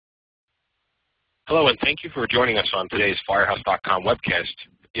Hello, and thank you for joining us on today's Firehouse.com webcast,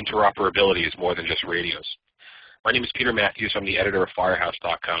 Interoperability is More Than Just Radios. My name is Peter Matthews. I'm the editor of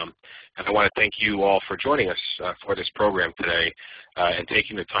Firehouse.com, and I want to thank you all for joining us for this program today and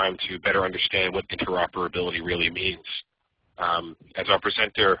taking the time to better understand what interoperability really means. As our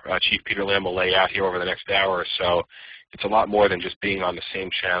presenter, Chief Peter Lamb, will lay out here over the next hour or so, it's a lot more than just being on the same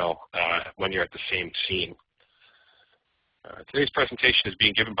channel when you're at the same scene. Today's presentation is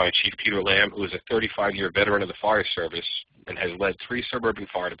being given by Chief Peter Lamb, who is a 35-year veteran of the fire service and has led 3 suburban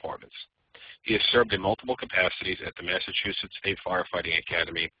fire departments. He has served in multiple capacities at the Massachusetts Firefighting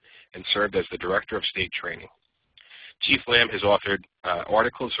Academy and served as the Director of State Training. Chief Lamb has authored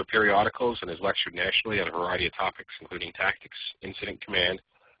articles for periodicals and has lectured nationally on a variety of topics, including tactics, incident command,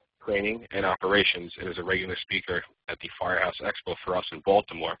 training, and operations, and is a regular speaker at the Firehouse Expo for us in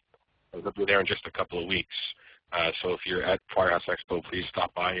Baltimore. I'll be there in just a couple of weeks. So if you're at Firehouse Expo, please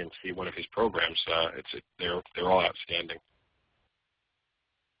stop by and see one of his programs. They're all outstanding.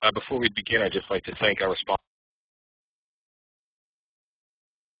 Before we begin, I'd just like to thank our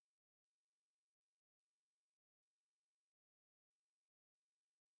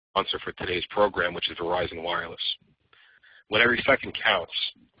sponsor for today's program, which is Verizon Wireless. When every second counts,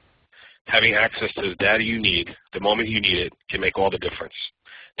 having access to the data you need, the moment you need it, can make all the difference.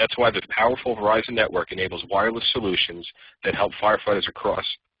 That's why the powerful Verizon network enables wireless solutions that help firefighters across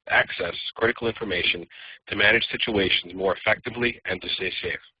access critical information to manage situations more effectively and to stay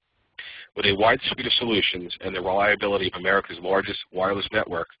safe. With a wide suite of solutions and the reliability of America's largest wireless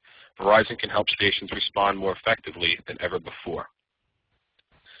network, Verizon can help stations respond more effectively than ever before.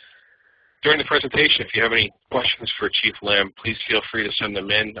 During the presentation, if you have any questions for Chief Lamb, please feel free to send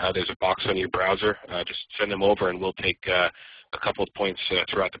them in. There's a box on your browser. Just send them over, and we'll take a couple of points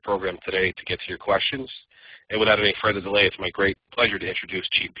throughout the program today to get to your questions. And without any further delay, it's my great pleasure to introduce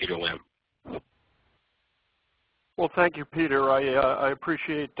Chief Peter Lamb. Well, thank you, Peter. I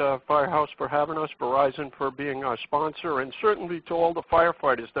appreciate Firehouse for having us, Verizon for being our sponsor, and certainly to all the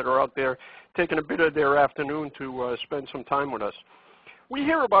firefighters that are out there taking a bit of their afternoon to spend some time with us. We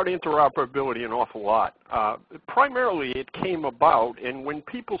hear about interoperability an awful lot. Primarily, it came about, and when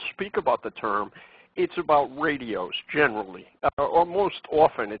people speak about the term, it's about radios generally, or most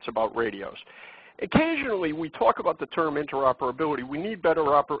often it's about radios. Occasionally, we talk about the term interoperability. We need better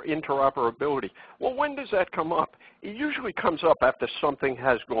interoperability. Well, when does that come up? It usually comes up after something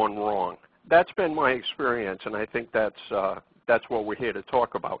has gone wrong. That's been my experience, and I think that's what we're here to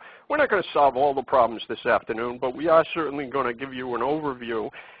talk about. We're not going to solve all the problems this afternoon, but we are certainly going to give you an overview.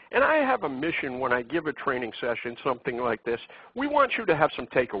 And I have a mission when I give a training session, something like this. We want you to have some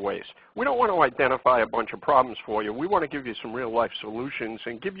takeaways. We don't want to identify a bunch of problems for you. We want to give you some real-life solutions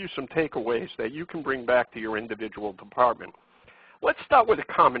and give you some takeaways that you can bring back to your individual department. Let's start with a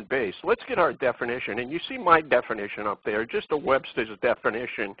common base. Let's get our definition. And you see my definition up there, just a Webster's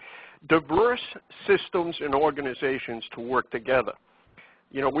definition. Diverse systems and organizations to work together.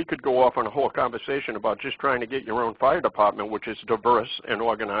 You know, we could go off on a whole conversation about just trying to get your own fire department, which is diverse and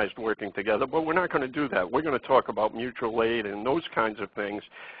organized working together, but we're not going to do that. We're going to talk about mutual aid and those kinds of things.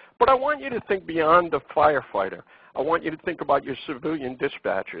 But I want you to think beyond the firefighter. I want you to think about your civilian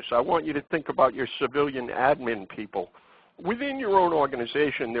dispatchers. I want you to think about your civilian admin people. Within your own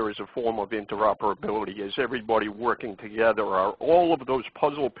organization, there is a form of interoperability. Is everybody working together? Are all of those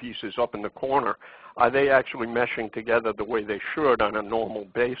puzzle pieces up in the corner, are they actually meshing together the way they should on a normal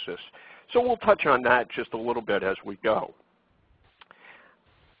basis? So we'll touch on that just a little bit as we go.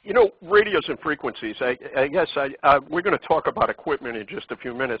 You know, radios and frequencies, I guess we're going to talk about equipment in just a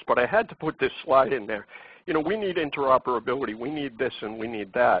few minutes, but I had to put this slide in there. You know, we need interoperability, we need this and we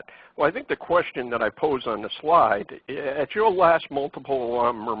need that. Well, I think the question that I pose on the slide, at your last multiple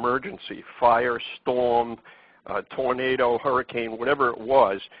alarm emergency, fire, storm, tornado, hurricane, whatever it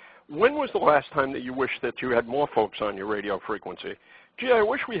was, when was the last time that you wished that you had more folks on your radio frequency? Gee, I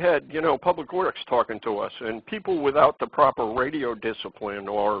wish we had, you know, Public Works talking to us and people without the proper radio discipline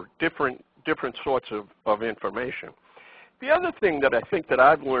or different sorts of information. The other thing that I think that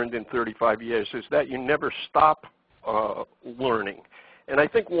I've learned in 35 years is that you never stop learning. And I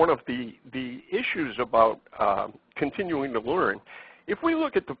think one of the issues about continuing to learn, if we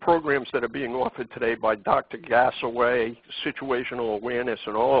look at the programs that are being offered today by Dr. Gassaway, situational awareness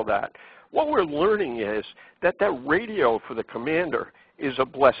and all of that, what we're learning is that that radio for the commander is a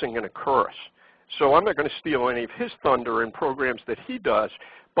blessing and a curse. So I'm not going to steal any of his thunder in programs that he does,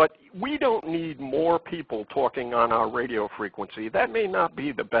 but we don't need more people talking on our radio frequency. That may not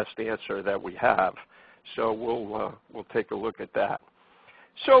be the best answer that we have. So we'll take a look at that.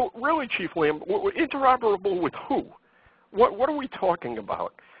 So really, Chief Lamb, interoperable with who? What are we talking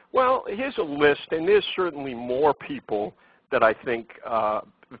about? Well, here's a list, and there's certainly more people that I think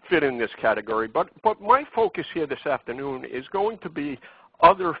fit in this category. But my focus here this afternoon is going to be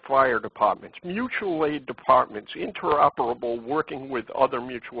other fire departments, mutual aid departments, interoperable, working with other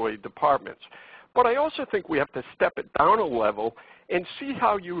mutual aid departments. But I also think we have to step it down a level and see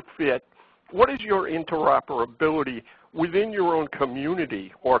how you fit. What is your interoperability within your own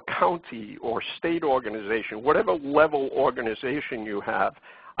community or county or state organization, whatever level organization you have?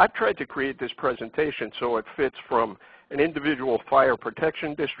 I've tried to create this presentation so it fits from an individual fire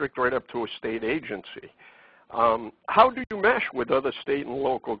protection district right up to a state agency. How do you mesh with other state and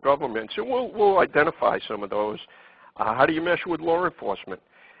local governments? And we'll identify some of those. How do you mesh with law enforcement?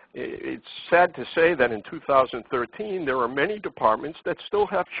 It's sad to say that in 2013 there are many departments that still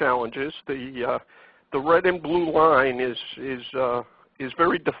have challenges. The red and blue line is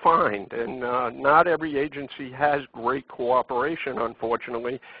very defined, and not every agency has great cooperation,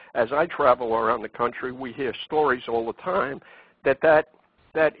 unfortunately. As I travel around the country, we hear stories all the time that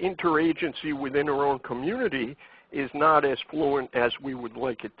interagency within our own community is not as fluent as we would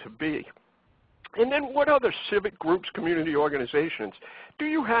like it to be. And then what other civic groups, community organizations? Do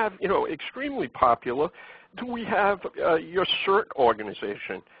you have, extremely popular, do we have your CERT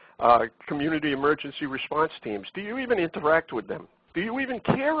organization, community emergency response teams? Do you even interact with them? Do you even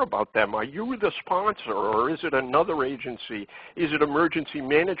care about them? Are you the sponsor, or is it another agency? Is it emergency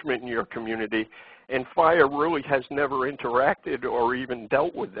management in your community, and fire really has never interacted or even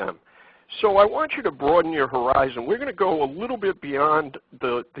dealt with them? So I want you to broaden your horizon. We're going to go a little bit beyond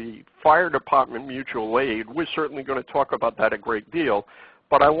the fire department mutual aid. We're certainly going to talk about that a great deal.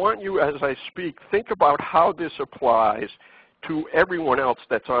 But I want you, as I speak, think about how this applies to everyone else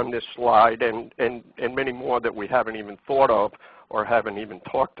that's on this slide and many more that we haven't even thought of or haven't even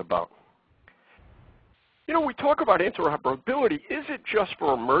talked about. We talk about interoperability. Is it just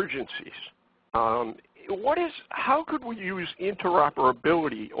for emergencies? How could we use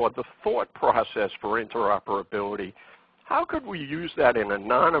interoperability, or the thought process for interoperability? How could we use that in a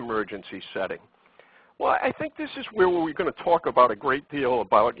non-emergency setting? Well, I think this is where we're going to talk about a great deal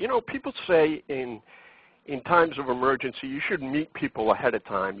about, people say in times of emergency, you should meet people ahead of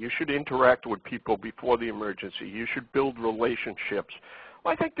time. You should interact with people before the emergency. You should build relationships.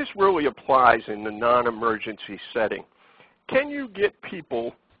 Well, I think this really applies in the non-emergency setting. Can you get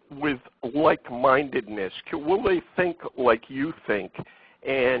people with like-mindedness? Will they think like you think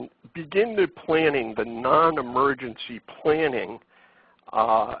and begin the planning, the non-emergency planning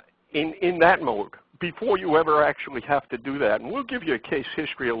in that mode before you ever actually have to do that? And we'll give you a case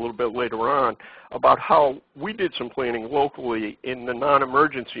history a little bit later on about how we did some planning locally in the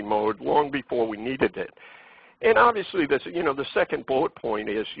non-emergency mode long before we needed it. And obviously, this, the second bullet point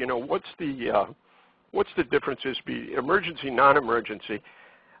is, what's the differences between emergency, non-emergency?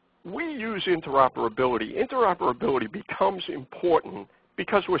 We use interoperability. Interoperability becomes important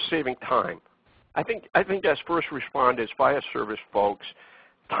because we're saving time. I think as first responders, fire service folks,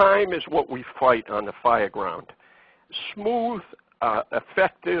 time is what we fight on the fire ground. Smooth,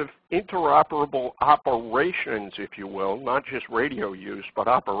 effective, interoperable operations, if you will, not just radio use, but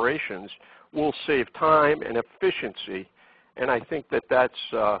operations, will save time and efficiency. And I think that's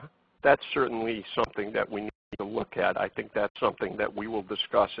certainly something that we need to look at. I think that's something that we will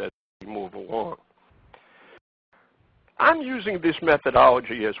discuss as we move along. I'm using this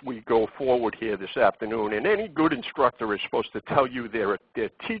methodology as we go forward here this afternoon, and any good instructor is supposed to tell you their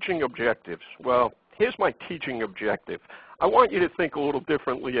teaching objectives. Well, here's my teaching objective. I want you to think a little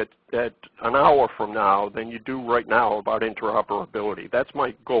differently at an hour from now than you do right now about interoperability. That's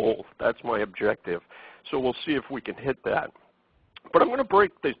my goal. That's my objective. So we'll see if we can hit that. But I'm going to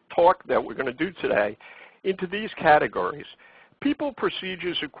break the talk that we're going to do today into these categories: people,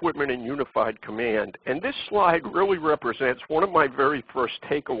 procedures, equipment, and unified command. And this slide really represents one of my very first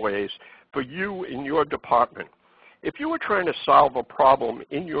takeaways for you in your department. If you were trying to solve a problem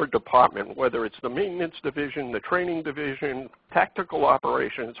in your department, whether it's the maintenance division, the training division, tactical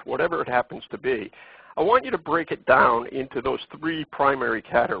operations, whatever it happens to be, I want you to break it down into those three primary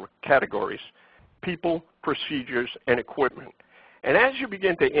categories: people, procedures, and equipment. And as you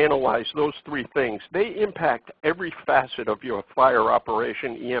begin to analyze those three things, they impact every facet of your fire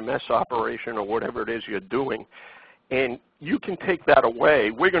operation, EMS operation, or whatever it is you're doing. And you can take that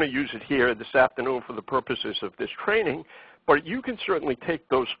away. We're going to use it here this afternoon for the purposes of this training, but you can certainly take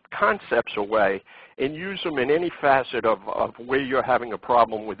those concepts away and use them in any facet of where you're having a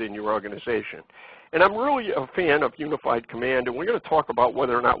problem within your organization. And I'm really a fan of unified command, and we're going to talk about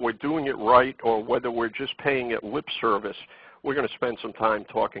whether or not we're doing it right or whether we're just paying it lip service. We're going to spend some time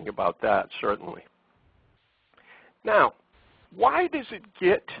talking about that, certainly. Now, why does it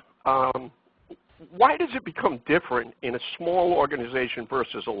become different in a small organization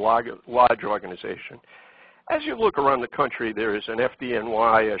versus a large organization? As you look around the country, there is an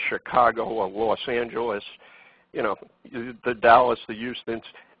FDNY, a Chicago, a Los Angeles, the Dallas, the Houstons.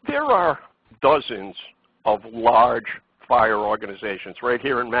 There are dozens of large fire organizations. Right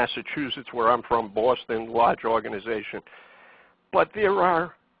here in Massachusetts, where I'm from, Boston, large organization. But there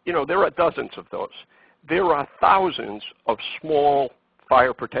are dozens of those. There are thousands of small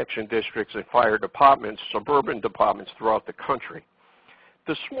fire protection districts and fire departments, suburban departments throughout the country.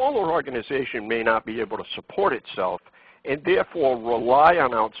 The smaller organization may not be able to support itself and therefore rely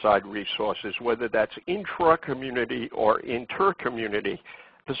on outside resources, whether that's intra-community or inter-community.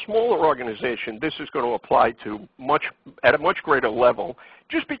 The smaller organization, this is going to apply to at a much greater level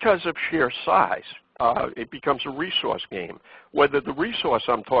just because of sheer size. It becomes a resource game. Whether the resource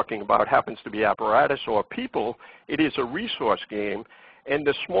I'm talking about happens to be apparatus or people, it is a resource game. And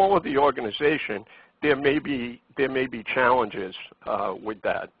the smaller the organization, there may be challenges with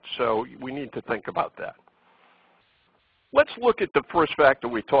that. So we need to think about that. Let's look at the first factor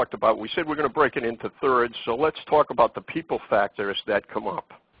we talked about. We said we're going to break it into thirds, so let's talk about the people factors that come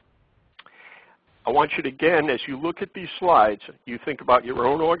up. I want you to, again, as you look at these slides, you think about your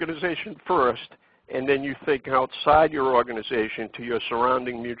own organization first, and then you think outside your organization to your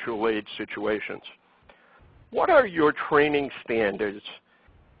surrounding mutual aid situations. What are your training standards?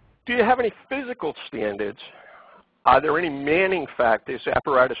 Do you have any physical standards? Are there any manning factors,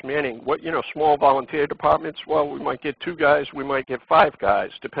 apparatus manning? Small volunteer departments, well, we might get 2 guys, we might get 5 guys,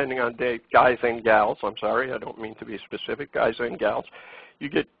 depending on guys and gals. I'm sorry, I don't mean to be specific, guys and gals. You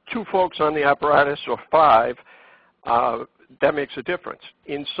get 2 folks on the apparatus or 5, that makes a difference.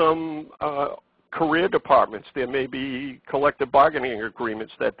 In some career departments, there may be collective bargaining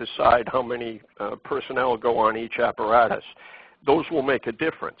agreements that decide how many personnel go on each apparatus. Those will make a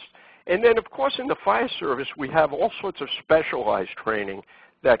difference. And then, of course, in the fire service, we have all sorts of specialized training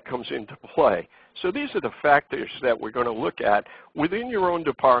that comes into play. So these are the factors that we're going to look at within your own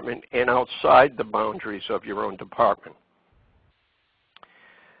department and outside the boundaries of your own department.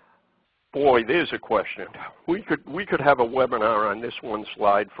 Boy, there's a question. We could have a webinar on this one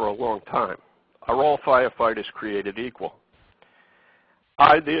slide for a long time. Are all firefighters created equal?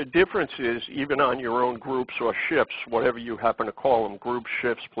 Are there differences even on your own groups or shifts, whatever you happen to call them, groups,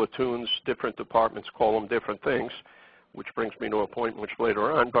 shifts, platoons, different departments call them different things, which brings me to a point much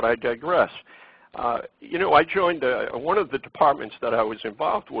later on, but I digress. I joined one of the departments that I was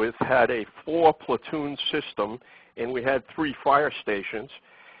involved with had a 4-platoon system, and we had 3 fire stations.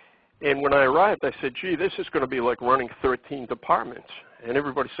 And when I arrived, I said, gee, this is going to be like running 13 departments. And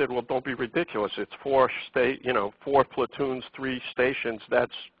everybody said, well, don't be ridiculous. It's 4 platoons, 3 stations,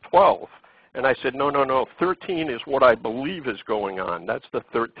 that's 12. And I said, no, 13 is what I believe is going on. That's the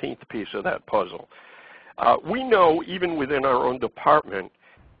 13th piece of that puzzle. We know, even within our own department,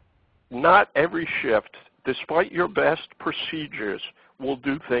 not every shift, despite your best procedures, will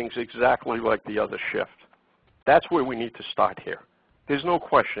do things exactly like the other shift. That's where we need to start here. There's no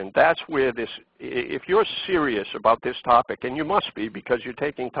question. That's where if you're serious about this topic, and you must be because you're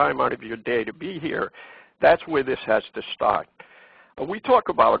taking time out of your day to be here, that's where this has to start. We talk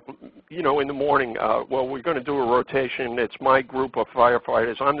about, in the morning, well, we're going to do a rotation. It's my group of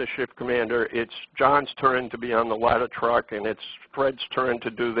firefighters. I'm the shift commander. It's John's turn to be on the ladder truck, and it's Fred's turn to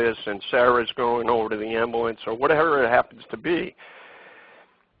do this, and Sarah's going over to the ambulance, or whatever it happens to be.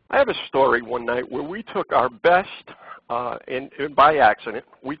 I have a story one night where we took our best, and by accident,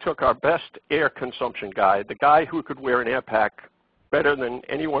 we took our best air consumption guy, the guy who could wear an air pack better than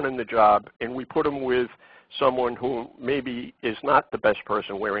anyone in the job, and we put him with someone who maybe is not the best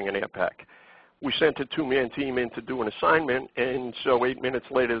person wearing an air pack. We sent a 2-man team in to do an assignment, and so 8 minutes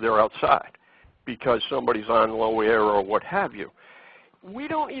later they're outside because somebody's on low air or what have you. We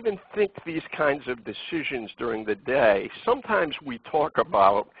don't even think these kinds of decisions during the day. Sometimes we talk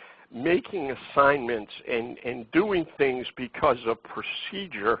about making assignments and doing things because of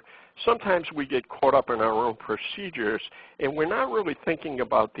procedure. Sometimes we get caught up in our own procedures, and we're not really thinking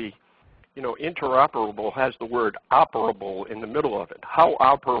about the, interoperable has the word operable in the middle of it. How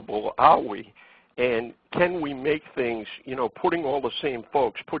operable are we? And can we make things, putting all the same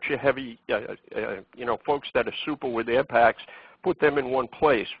folks, put your heavy, folks that are super with air packs, put them in one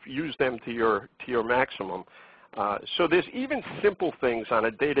place, use them to your maximum. So there's even simple things on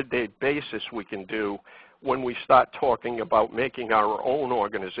a day-to-day basis we can do when we start talking about making our own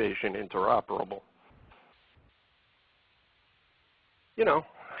organization interoperable.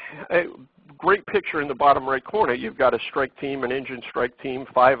 A great picture in the bottom right corner. You've got a strike team, an engine strike team,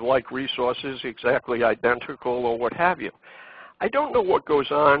 5 like resources, exactly identical or what have you. I don't know what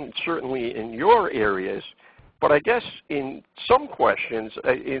goes on certainly in your areas, but I guess in some questions,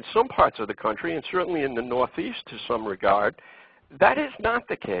 in some parts of the country, and certainly in the Northeast to some regard, that is not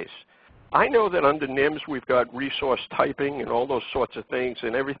the case. I know that under NIMS we've got resource typing and all those sorts of things,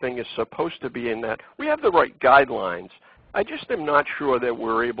 and everything is supposed to be in that. We have the right guidelines. I just am not sure that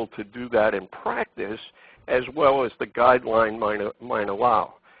we're able to do that in practice as well as the guideline might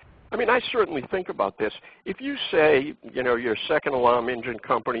allow. I mean, I certainly think about this. If you say, you know, your second alarm engine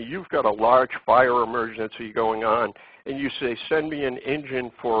company, you've got a large fire emergency going on, and you say, send me an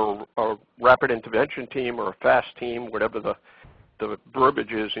engine for a rapid intervention team or a fast team, whatever the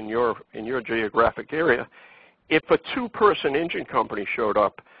verbiage is in your geographic area. If a two-person engine company showed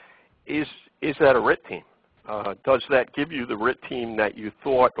up, is that a RIT team? Does that give you the RIT team that you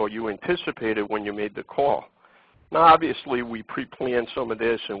thought or you anticipated when you made the call? Now, obviously, we pre-plan some of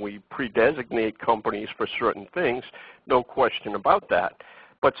this and we pre-designate companies for certain things, no question about that.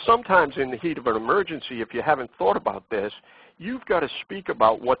 But sometimes in the heat of an emergency, if you haven't thought about this, you've got to speak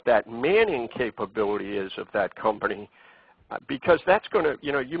about what that manning capability is of that company, because that's going to,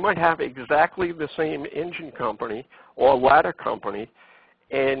 you know, you might have exactly the same engine company or ladder company,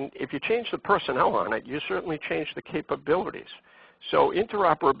 and if you change the personnel on it, you certainly change the capabilities. So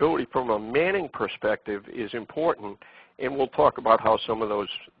interoperability from a manning perspective is important, and we'll talk about how some of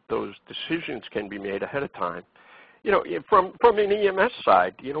those decisions can be made ahead of time. You know, from an EMS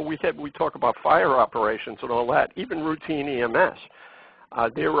side, you know, we talk about fire operations and all that, even routine EMS.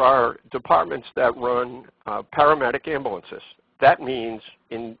 There are departments that run paramedic ambulances. That means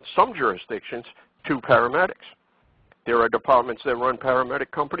in some jurisdictions, 2 paramedics. There are departments that run paramedic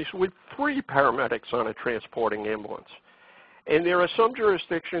companies with 3 paramedics on a transporting ambulance. And there are some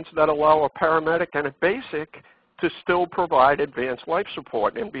jurisdictions that allow a paramedic and a basic to still provide advanced life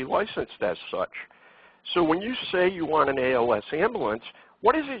support and be licensed as such. So when you say you want an ALS ambulance,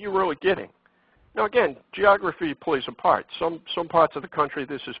 what is it you're really getting? Now again, geography plays a part. Some parts of the country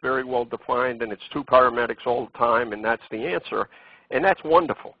this is very well defined and it's 2 paramedics all the time and that's the answer. And that's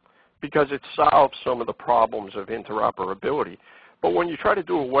wonderful because it solves some of the problems of interoperability. But when you try to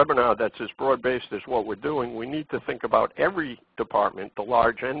do a webinar that's as broad-based as what we're doing, we need to think about every department, the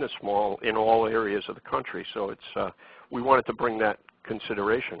large and the small, in all areas of the country. So it's, we wanted to bring that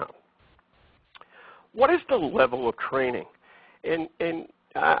consideration up. What is the level of training? And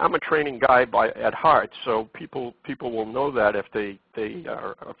I'm a training guy at heart, so people will know that if they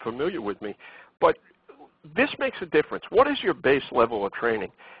are familiar with me. But this makes a difference. What is your base level of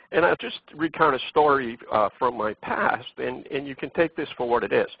training? And I'll just recount a story from my past, and you can take this for what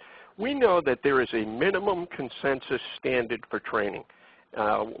it is. We know that there is a minimum consensus standard for training.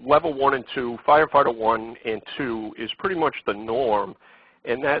 Level 1 and 2, firefighter 1 and 2 is pretty much the norm,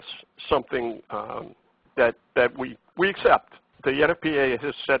 and that's something that we accept. The NFPA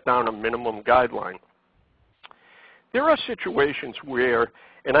has set down a minimum guideline. There are situations where,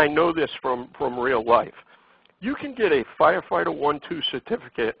 and I know this from real life, you can get a firefighter 1-2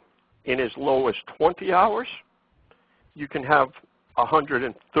 certificate in as low as 20 hours. You can have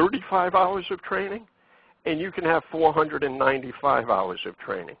 135 hours of training, and you can have 495 hours of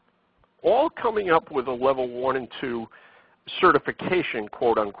training, all coming up with a level 1 and 2 certification,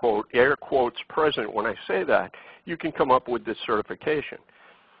 quote unquote, air quotes present when I say that. You can come up with this certification.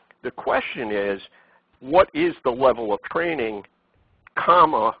 The question is, what is the level of training,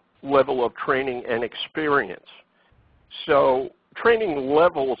 comma, level of training and experience? So training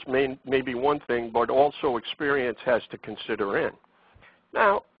levels may be one thing, but also experience has to consider in.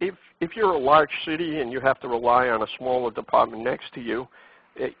 Now, if you're a large city and you have to rely on a smaller department next to you,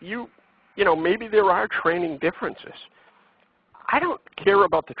 you know, maybe there are training differences. I don't care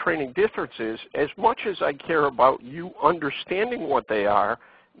about the training differences as much as I care about you understanding what they are,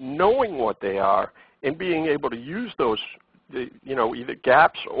 knowing what they are, and being able to use those, you know, either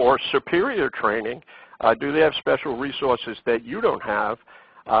gaps or superior training. Do they have special resources that you don't have?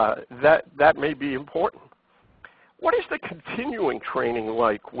 That may be important. What is the continuing training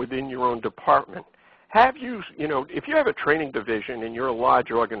like within your own department? Have you, you know, if you have a training division and you're a large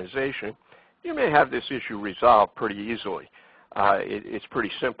organization, you may have this issue resolved pretty easily. It's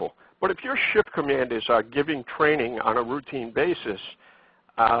pretty simple. But if your shift commanders are giving training on a routine basis,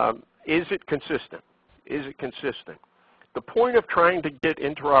 is it consistent? Is it consistent? The point of trying to get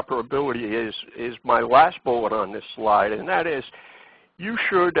interoperability is my last bullet on this slide, and that is you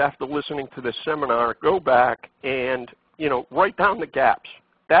should, after listening to this seminar, go back and, you know, write down the gaps.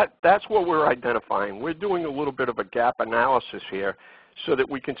 That's what we're identifying. We're doing a little bit of a gap analysis here so that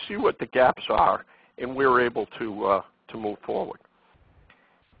we can see what the gaps are and we're able to move forward.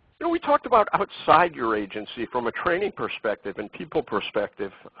 We talked about outside your agency from a training perspective and people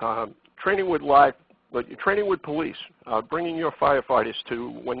perspective. Training with police, bringing your firefighters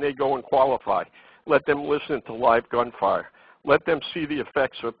to when they go and qualify. Let them listen to live gunfire. Let them see the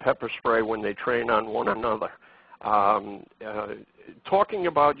effects of pepper spray when they train on one another. Talking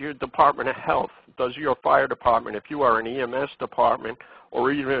about your Department of Health. Does your fire department, if you are an EMS department,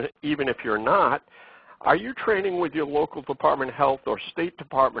 or even if you're not, are you training with your local Department of Health or state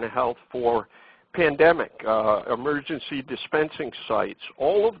Department of Health for pandemic, emergency dispensing sites,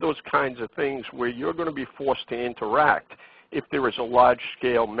 all of those kinds of things where you're going to be forced to interact if there is a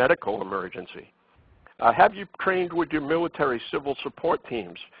large-scale medical emergency? Have you trained with your military civil support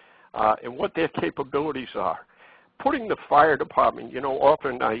teams and what their capabilities are? Putting the fire department,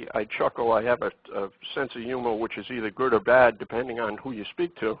 often I chuckle, I have a sense of humor which is either good or bad depending on who you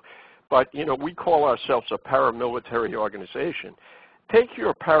speak to, but we call ourselves a paramilitary organization. Take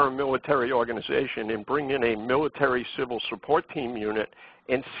your paramilitary organization and bring in a military civil support team unit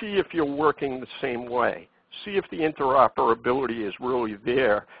and see if you're working the same way. See if the interoperability is really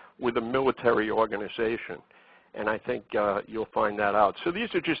there with a military organization. And I think you'll find that out. So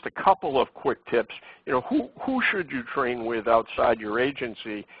these are just a couple of quick tips. Who should you train with outside your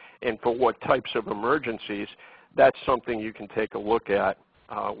agency and for what types of emergencies? That's something you can take a look at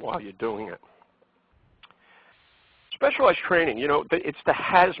while you're doing it. Specialized training, it's the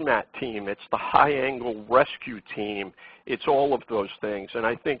hazmat team, it's the high-angle rescue team, it's all of those things. And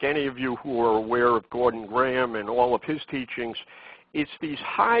I think any of you who are aware of Gordon Graham and all of his teachings, it's these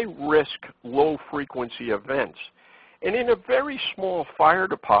high-risk, low-frequency events. And in a very small fire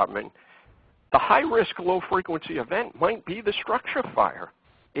department, the high-risk, low-frequency event might be the structure fire.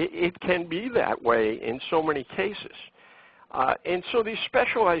 It can be that way in so many cases. And so these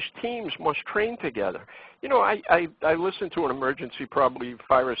specialized teams must train together. I listened to an emergency probably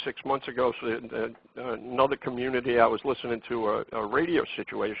 5 or 6 months ago, so another community. I was listening to a radio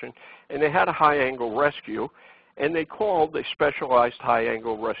situation, and they had a high-angle rescue, and they called a specialized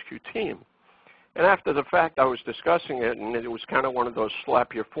high-angle rescue team. And after the fact, I was discussing it, and it was kind of one of those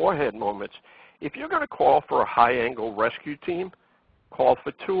slap-your-forehead moments. If you're going to call for a high-angle rescue team, call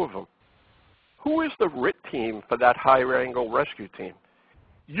for 2 of them. Who is the RIT team for that high-angle rescue team?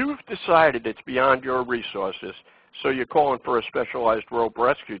 You've decided it's beyond your resources, so you're calling for a specialized rope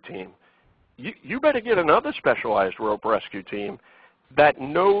rescue team. You better get another specialized rope rescue team that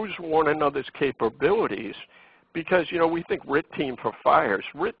knows one another's capabilities, because, we think RIT team for fires.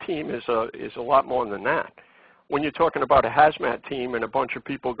 RIT team is a lot more than that. When you're talking about a hazmat team and a bunch of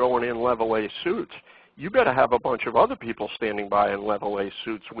people going in level A suits, you better have a bunch of other people standing by in level A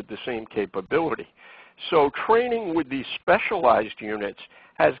suits with the same capability. So training with these specialized units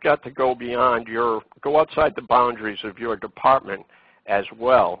has got to go beyond go outside the boundaries of your department as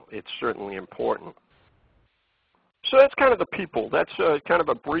well. It's certainly important. So that's kind of the people. That's kind of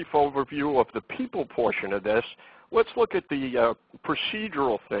a brief overview of the people portion of this. Let's look at the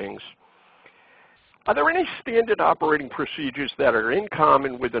procedural things. Are there any standard operating procedures that are in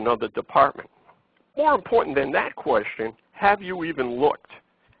common with another department? More important than that question, have you even looked?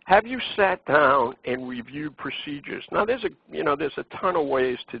 Have you sat down and reviewed procedures? Now, there's a ton of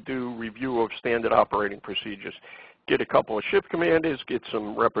ways to do review of standard operating procedures. Get a couple of shift commanders, get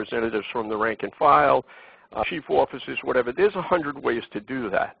some representatives from the rank and file, chief officers, whatever. There's 100 ways to do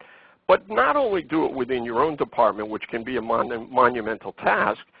that. But not only do it within your own department, which can be a monumental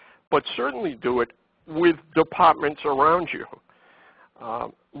task, but certainly do it with departments around you.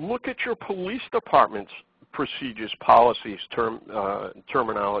 Look at your police department's procedures, policies,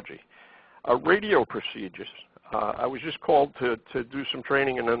 terminology. Radio procedures. I was just called to do some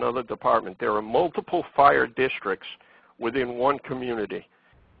training in another department. There are multiple fire districts within one community.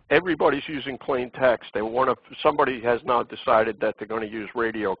 Everybody's using plain text, and somebody has now decided that they're going to use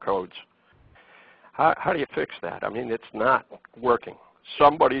radio codes. How do you fix that? I mean, it's not working.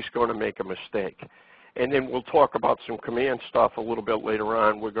 Somebody's going to make a mistake. And then we'll talk about some command stuff a little bit later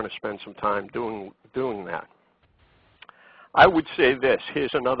on. We're going to spend some time doing that. I would say this.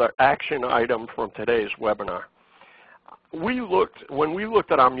 Here's another action item from today's webinar. When we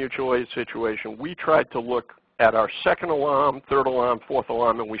looked at our mutual aid situation, we tried to look at our second alarm, third alarm, fourth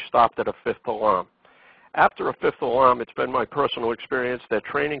alarm, and we stopped at a fifth alarm. After a fifth alarm, it's been my personal experience that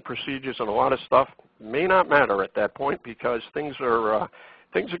training procedures and a lot of stuff may not matter at that point, because things are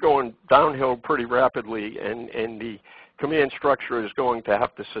going downhill pretty rapidly, and the command structure is going to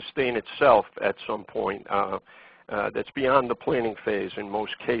have to sustain itself at some point. That's beyond the planning phase in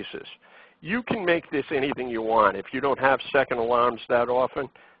most cases. You can make this anything you want. If you don't have second alarms that often,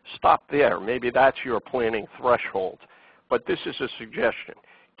 stop there. Maybe that's your planning threshold. But this is a suggestion.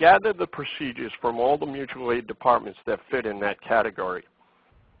 Gather the procedures from all the mutual aid departments that fit in that category.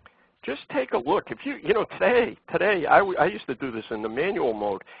 Just take a look. If today I used to do this in the manual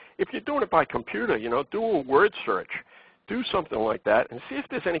mode. If you're doing it by computer, do a word search. Do something like that and see if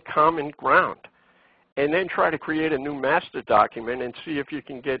there's any common ground. And then try to create a new master document and see if you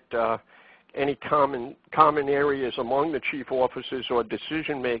can get any common areas among the chief officers or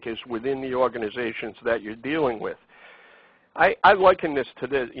decision makers within the organizations that you're dealing with. I liken this to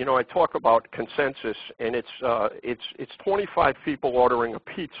this. I talk about consensus, and it's 25 people ordering a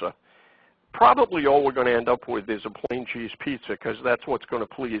pizza. Probably all we're going to end up with is a plain cheese pizza because that's what's going to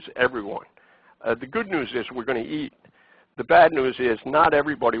please everyone. The good news is we're going to eat. The bad news is not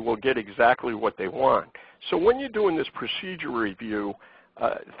everybody will get exactly what they want. So when you're doing this procedure review,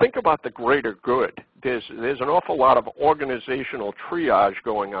 think about the greater good. There's an awful lot of organizational triage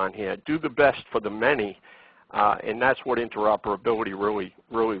going on here. Do the best for the many, and that's what interoperability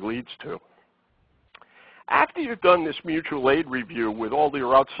really leads to. After you've done this mutual aid review with all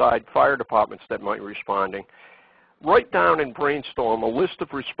your outside fire departments that might be responding, write down and brainstorm a list of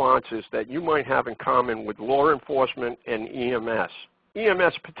responses that you might have in common with law enforcement and EMS.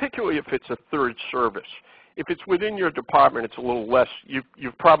 EMS, particularly if it's a third service. If it's within your department, it's a little less.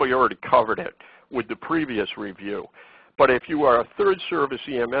 You've probably already covered it with the previous review. But if you are a third service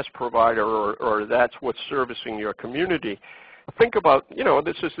EMS provider or that's what's servicing your community, think about,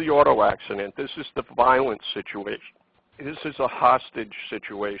 this is the auto accident. This is the violence situation. This is a hostage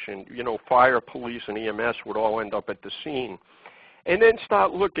situation. Fire, police, and EMS would all end up at the scene. And then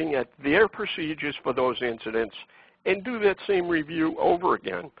start looking at their procedures for those incidents and do that same review over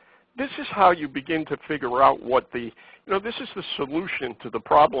again. This is how you begin to figure out what this is the solution to the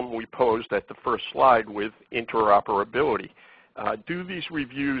problem we posed at the first slide with interoperability. Do these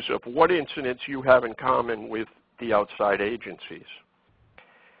reviews of what incidents you have in common with the outside agencies.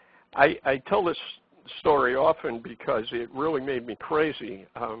 I tell this story often because it really made me crazy.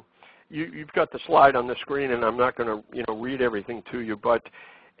 You've got the slide on the screen, and I'm not going to read everything to you, but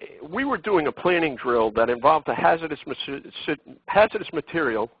we were doing a planning drill that involved a hazardous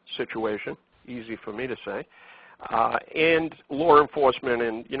material situation, easy for me to say, and law enforcement,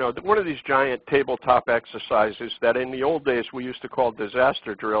 and one of these giant tabletop exercises that in the old days we used to call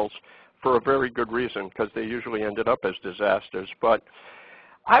disaster drills for a very good reason because they usually ended up as disasters. But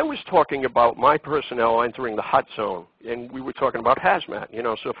I was talking about my personnel entering the hot zone, and we were talking about hazmat.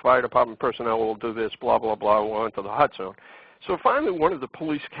 So fire department personnel will do this, blah, blah, blah, we'll enter the hot zone. So finally one of the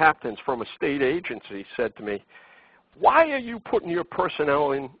police captains from a state agency said to me, why are you putting your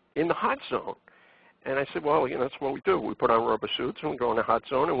personnel in the hot zone? And I said, well, that's what we do. We put on rubber suits and we go in the hot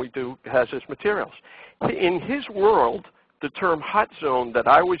zone and we do hazardous materials. In his world, the term hot zone that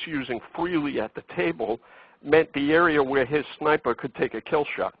I was using freely at the table meant the area where his sniper could take a kill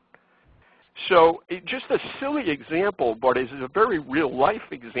shot. So just a silly example, but it's a very real life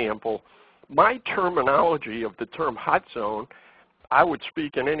example. My terminology of the term hot zone, I would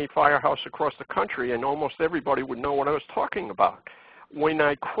speak in any firehouse across the country and almost everybody would know what I was talking about. When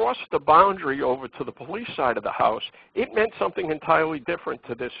I crossed the boundary over to the police side of the house, it meant something entirely different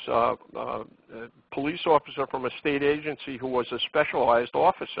to this police officer from a state agency who was a specialized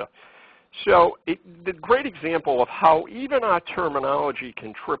officer. So the great example of how even our terminology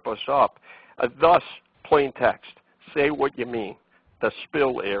can trip us up, thus plain text, say what you mean. The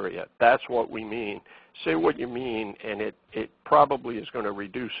spill area, that's what we mean. Say what you mean, and it probably is going to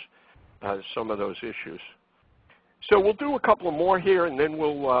reduce some of those issues. So we'll do a couple more here, and then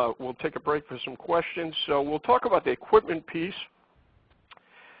we'll take a break for some questions. So we'll talk about the equipment piece.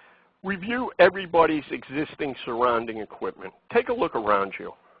 Review everybody's existing surrounding equipment. Take a look around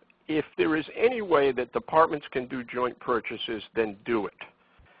you. If there is any way that departments can do joint purchases, then do it.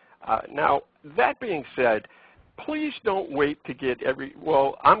 Now, that being said, please don't wait to get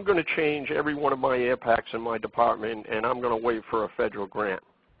I'm going to change every one of my air packs in my department, and I'm going to wait for a federal grant.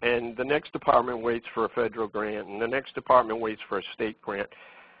 And the next department waits for a federal grant, and the next department waits for a state grant.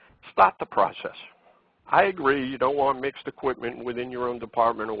 Stop the process. I agree you don't want mixed equipment within your own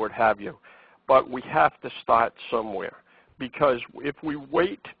department or what have you, but we have to start somewhere. Because if we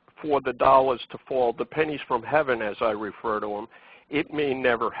wait for the dollars to fall, the pennies from heaven, as I refer to them, it may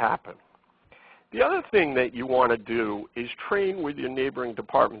never happen. The other thing that you want to do is train with your neighboring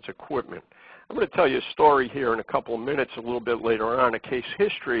department's equipment. I'm going to tell you a story here in a couple of minutes, a little bit later on, a case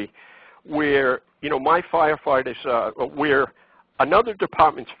history where, my firefighters, where another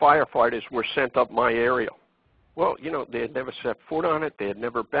department's firefighters were sent up my aerial. Well, they had never set foot on it. They had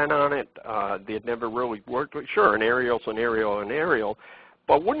never been on it. They had never really worked with it. Sure, an aerial's an aerial,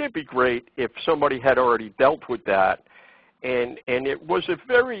 but wouldn't it be great if somebody had already dealt with that And it was a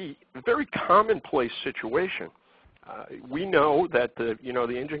very, very commonplace situation. We know that the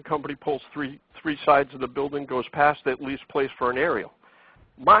engine company pulls three sides of the building, goes past it, leaves place for an aerial.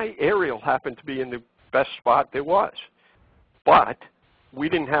 My aerial happened to be in the best spot there was. But we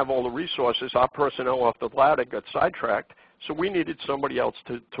didn't have all the resources. Our personnel off the ladder got sidetracked, so we needed somebody else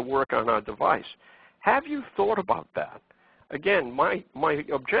to work on our device. Have you thought about that? Again, my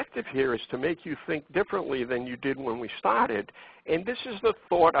objective here is to make you think differently than you did when we started, and this is the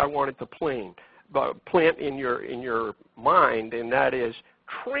thought I wanted to plant in your mind, and that is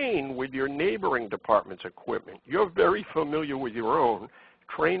train with your neighboring department's equipment. You're very familiar with your own.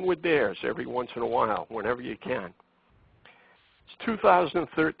 Train with theirs every once in a while, whenever you can. It's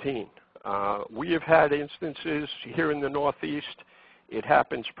 2013. We have had instances here in the Northeast. It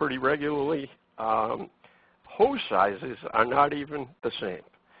happens pretty regularly. Hose sizes are not even the same.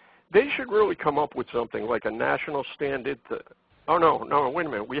 They should really come up with something like a national standard. Oh, no, wait a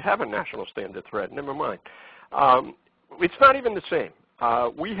minute. We have a national standard thread. Never mind. It's not even the same.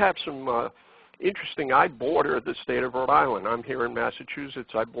 We have some interesting. I border the state of Rhode Island. I'm here in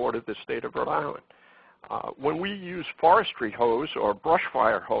Massachusetts. I border the state of Rhode Island. When we use forestry hose or brush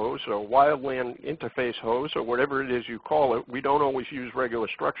fire hose or wildland interface hose or whatever it is you call it, we don't always use regular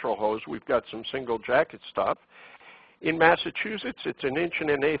structural hose. We've got some single jacket stuff. In Massachusetts, it's 1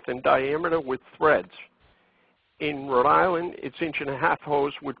 1/8 inches in diameter with threads. In Rhode Island, it's 1.5 inch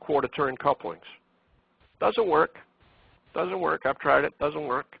hose with quarter-turn couplings. Doesn't work. Doesn't work. I've tried it. Doesn't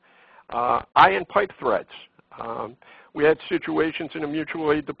work. Iron pipe threads. We had situations in a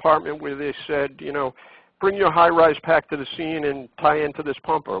mutual aid department where they said, bring your high-rise pack to the scene and tie into this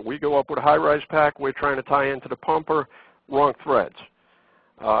pumper. We go up with a high-rise pack. We're trying to tie into the pumper. Wrong threads.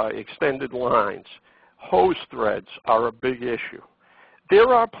 Extended lines. Hose threads are a big issue.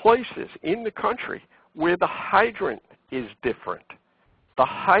 There are places in the country where the hydrant is different. The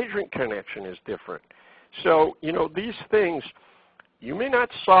hydrant connection is different. So, these things, you may not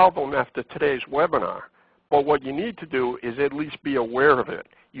solve them after today's webinar, but what you need to do is at least be aware of it.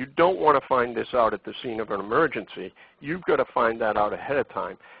 You don't want to find this out at the scene of an emergency. You've got to find that out ahead of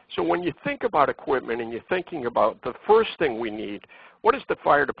time. So when you think about equipment and you're thinking about the first thing we need, what is the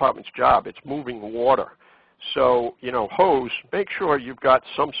fire department's job? It's moving water. So, hose, make sure you've got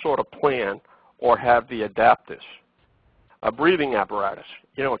some sort of plan or have the adapters. A breathing apparatus,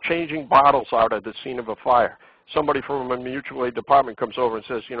 changing bottles out at the scene of a fire. Somebody from a mutual aid department comes over and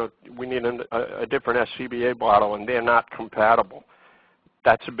says, we need a different SCBA bottle, and they're not compatible.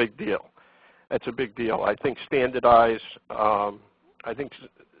 That's a big deal. That's a big deal. I think standardized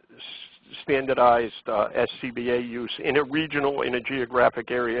SCBA use in a regional, in a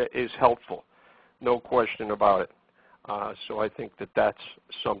geographic area is helpful. No question about it. So I think that's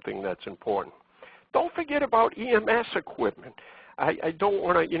something that's important. Don't forget about EMS equipment. I don't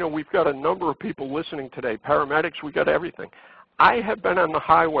want to, we've got a number of people listening today. Paramedics, we got everything. I have been on the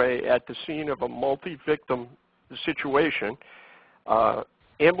highway at the scene of a multi-victim situation.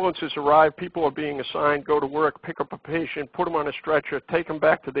 Ambulances arrive, people are being assigned, go to work, pick up a patient, put them on a stretcher, take them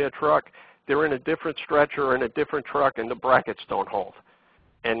back to their truck. They're in a different stretcher or in a different truck, and the brackets don't hold.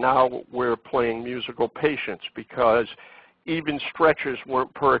 And now we're playing musical patience because even stretchers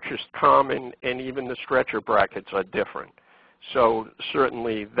weren't purchased common, and even the stretcher brackets are different. So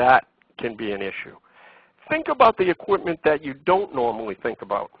certainly that can be an issue. Think about the equipment that you don't normally think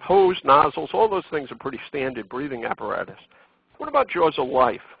about. Hose, nozzles, all those things are pretty standard breathing apparatus. What about Jaws of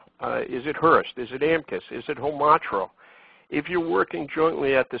Life? Is it Hurst? Is it Amcus? Is it Homatro? If you're working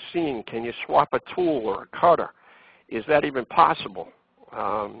jointly at the scene, can you swap a tool or a cutter? Is that even possible?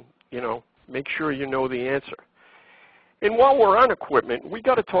 Make sure you know the answer. And while we're on equipment, we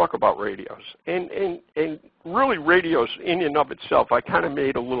got to talk about radios. And really radios in and of itself, I kind of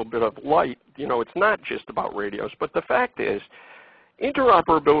made a little bit of light. It's not just about radios, but the fact is,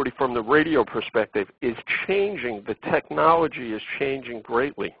 interoperability from the radio perspective is changing. The technology is changing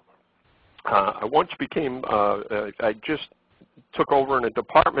greatly. I just took over in a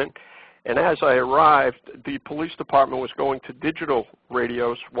department, and as I arrived, the police department was going to digital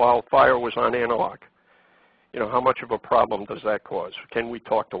radios while fire was on analog. How much of a problem does that cause? Can we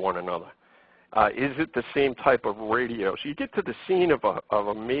talk to one another? Is it the same type of radio? So you get to the scene of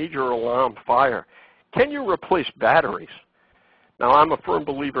a major alarm fire. Can you replace batteries? Now, I'm a firm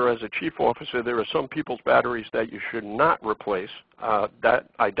believer as a chief officer, there are some people's batteries that you should not replace. That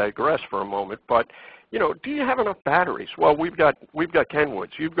I digress for a moment. But, do you have enough batteries? Well, we've got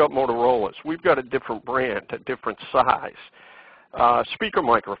Kenwoods. You've got Motorola's. We've got a different brand, a different size. Speaker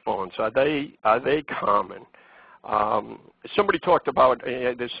microphones, are they common? Somebody talked about,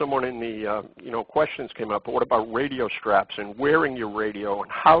 there's someone in the, questions came up, but what about radio straps and wearing your radio,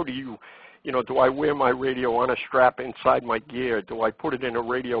 and how do you, do I wear my radio on a strap inside my gear? Do I put it in a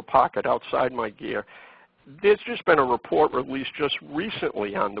radio pocket outside my gear? There's just been a report released just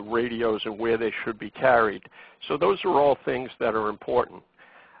recently on the radios and where they should be carried. So those are all things that are important.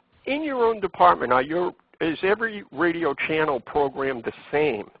 In your own department, is every radio channel program the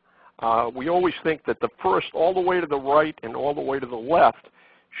same? We always think that the first, all the way to the right and all the way to the left,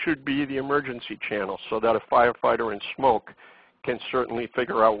 should be the emergency channel so that a firefighter in smoke can certainly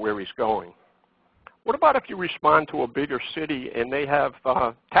figure out where he's going. What about if you respond to a bigger city and they have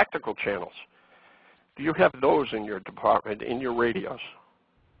tactical channels? Do you have those in your department, in your radios?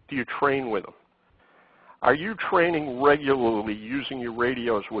 Do you train with them? Are you training regularly using your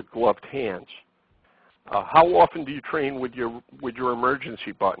radios with gloved hands? How often do you train with your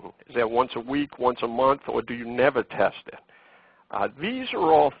emergency button? Is that once a week, once a month, or do you never test it? These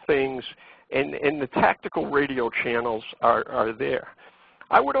are all things, and the tactical radio channels are there.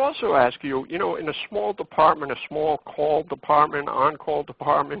 I would also ask you, in a small department, a small call department, on-call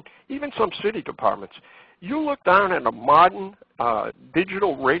department, even some city departments, you look down at a modern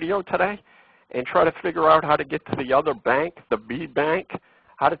digital radio today and try to figure out how to get to the other bank, the B bank,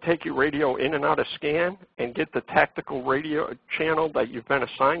 how to take your radio in and out of scan and get the tactical radio channel that you've been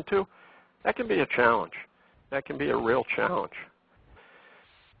assigned to, that can be a challenge. That can be a real challenge.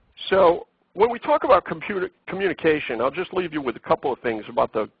 So when we talk about communication, I'll just leave you with a couple of things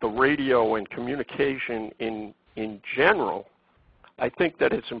about the radio and communication in general. I think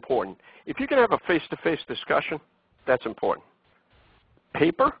that it's important. If you can have a face-to-face discussion, that's important.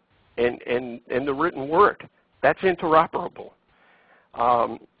 Paper and the written word, that's interoperable.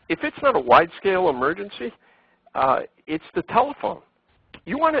 If it's not a wide-scale emergency, it's the telephone.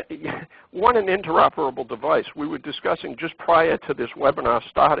 You want an interoperable device. We were discussing just prior to this webinar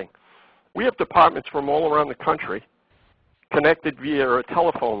starting. We have departments from all around the country connected via a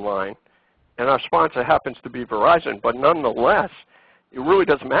telephone line, and our sponsor happens to be Verizon, but nonetheless, it really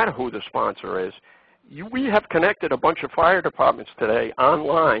doesn't matter who the sponsor is. We have connected a bunch of fire departments today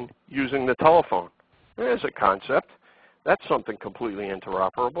online using the telephone. There's a concept. That's something completely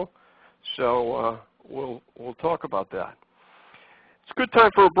interoperable. So we'll talk about that. It's a good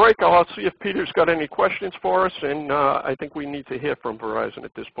time for a break. I'll see if Peter's got any questions for us, and I think we need to hear from Verizon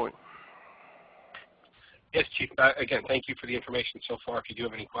at this point. Yes, Chief. Again, thank you for the information so far. If you do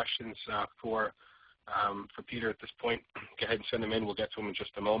have any questions for Peter at this point, go ahead and send them in. We'll get to them in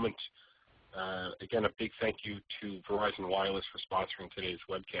just a moment. Again, a big thank you to Verizon Wireless for sponsoring today's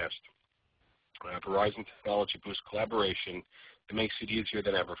webcast. Verizon technology boosts collaboration and makes it easier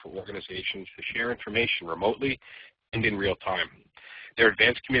than ever for organizations to share information remotely and in real time. Their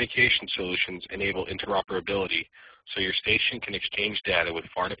advanced communication solutions enable interoperability, so your station can exchange data with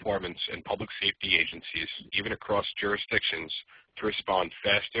fire departments and public safety agencies, even across jurisdictions, to respond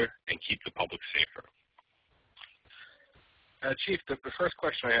faster and keep the public safer. Chief, the first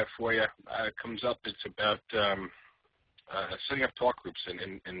question I have for you comes up. It's about setting up talk groups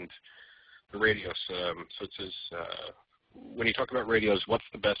and the radios. So it says, when you talk about radios, what's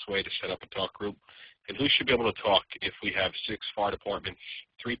the best way to set up a talk group? And who should be able to talk if we have 6 fire departments,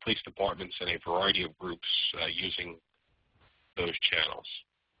 3 police departments, and a variety of groups using those channels?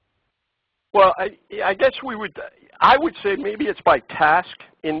 Well, I guess I would say maybe it's by task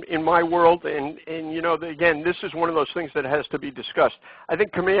in my world, and again, this is one of those things that has to be discussed. I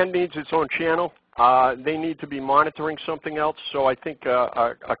think command needs its own channel. They need to be monitoring something else, so I think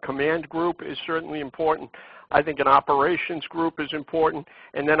a command group is certainly important. I think an operations group is important,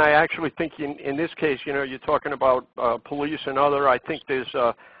 and then I actually think in this case, you're talking about police and other. I think there's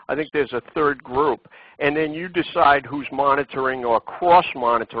a third group, and then you decide who's monitoring or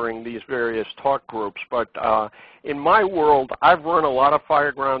cross-monitoring these various talk groups. But in my world, I've run a lot of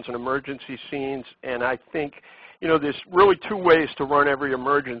fire grounds and emergency scenes, and I think there's really 2 ways to run every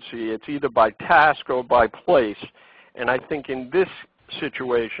emergency. It's either by task or by place, and I think in this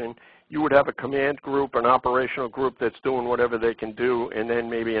situation, you would have a command group, an operational group that's doing whatever they can do, and then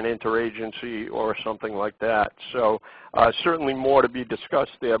maybe an interagency or something like that. So certainly more to be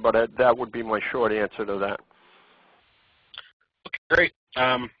discussed there, but that would be my short answer to that. Okay, great.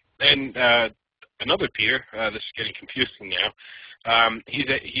 And another Peter, this is getting confusing now.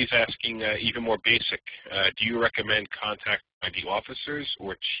 He's asking even more basic. Do you recommend contact by the officers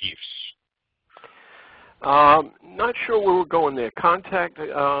or chiefs? Not sure where we're going there.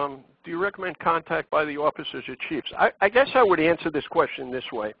 Do you recommend contact by the officers or chiefs? I guess I would answer this question this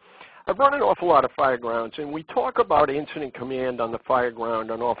way. I've run an awful lot of fire grounds, and we talk about incident command on the fire ground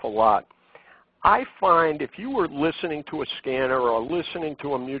an awful lot. I find if you were listening to a scanner or listening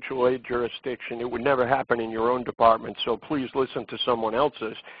to a mutual aid jurisdiction, it would never happen in your own department, so please listen to someone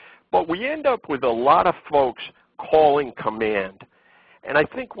else's. But we end up with a lot of folks calling command. And I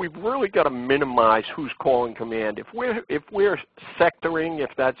think we've really got to minimize who's calling command. If we're sectoring, if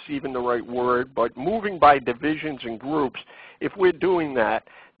that's even the right word, but moving by divisions and groups, if we're doing that,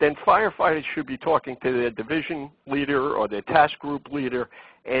 then firefighters should be talking to their division leader or their task group leader,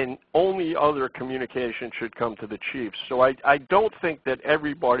 and only other communication should come to the chiefs. So I don't think that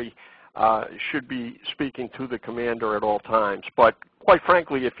everybody should be speaking to the commander at all times. But quite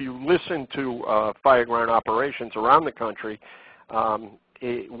frankly, if you listen to fireground operations around the country,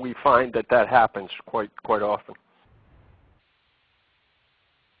 we find that happens quite often.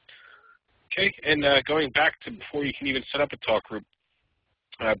 Okay, and going back to before you can even set up a talk group,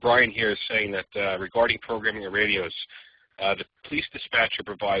 Brian here is saying that regarding programming of radios, the police dispatcher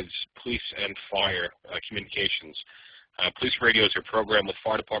provides police and fire communications. Police radios are programmed with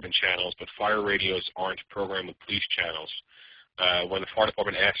fire department channels, but fire radios aren't programmed with police channels. When the fire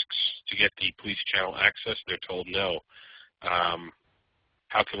department asks to get the police channel access, they're told no.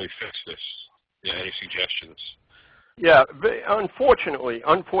 How can we fix this? Any suggestions? Yeah, unfortunately,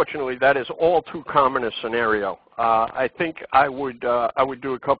 that is all too common a scenario. I think I would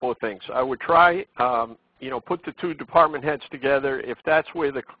do a couple of things. I would try, put the two department heads together. If that's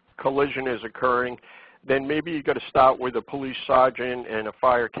where the collision is occurring, then maybe you got to start with a police sergeant and a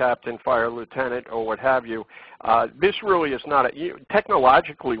fire captain, fire lieutenant, or what have you. This really is not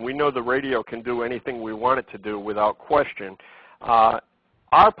technologically, we know the radio can do anything we want it to do without question. Our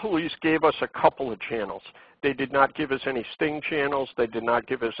police gave us a couple of channels. They did not give us any sting channels. They did not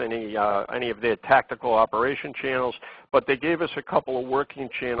give us any of their tactical operation channels, but they gave us a couple of working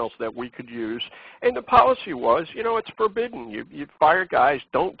channels that we could use. And the policy was, it's forbidden. You fire guys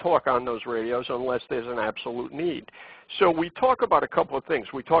don't talk on those radios unless there's an absolute need. So we talk about a couple of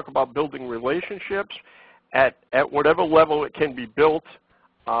things. We talk about building relationships at whatever level it can be built.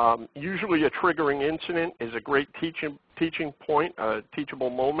 Usually a triggering incident is a great teaching point, a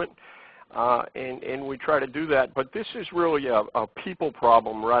teachable moment. And we try to do that, but this is really a people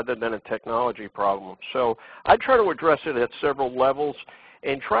problem rather than a technology problem. So I try to address it at several levels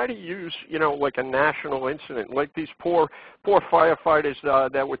and try to use, like a national incident, like these poor firefighters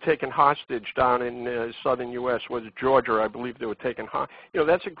that were taken hostage down in southern U.S. was Georgia, I believe they were taken hostage.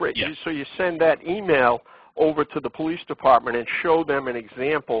 That's a great. Yes. So you send that email over to the police department and show them an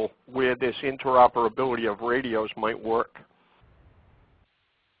example where this interoperability of radios might work.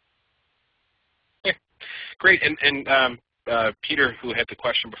 Great, and Peter, who had the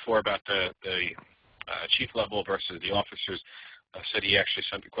question before about the chief level versus the officers, said he actually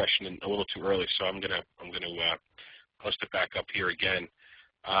sent the question in a little too early, so I'm gonna post it back up here again.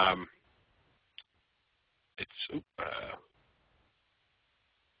 It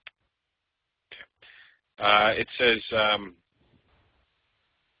says,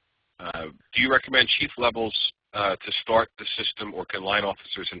 do you recommend chief levels to start the system, or can line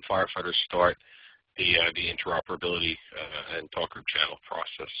officers and firefighters start the interoperability and talk group channel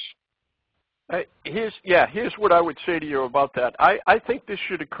process? Here's what I would say to you about that. I think this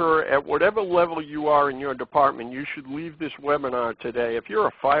should occur at whatever level you are in your department. You should leave this webinar today. If you're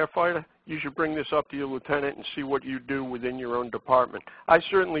a firefighter, you should bring this up to your lieutenant and see what you do within your own department. I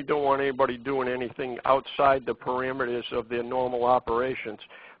certainly don't want anybody doing anything outside the parameters of their normal operations.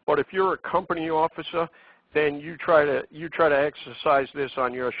 But if you're a company officer, then you try to exercise this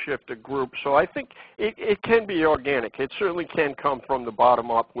on your shift or group. So I think it can be organic. It certainly can come from the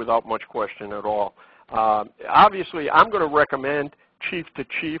bottom up without much question at all. Obviously, I'm going to recommend chief to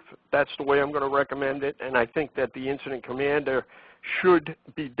chief. That's the way I'm going to recommend it, and I think that the incident commander should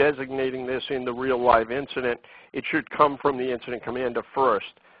be designating this in the real live incident. It should come from the incident commander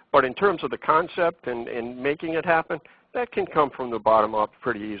first. But in terms of the concept and making it happen, that can come from the bottom up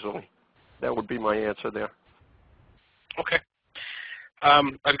pretty easily. That would be my answer there. Okay.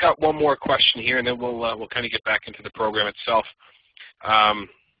 I've got one more question here, and then we'll kind of get back into the program itself.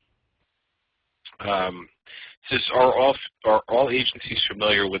 It says, are all agencies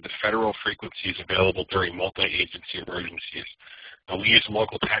familiar with the federal frequencies available during multi-agency emergencies? We use a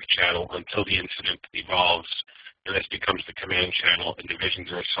local TAC channel until the incident evolves, and this becomes the command channel, and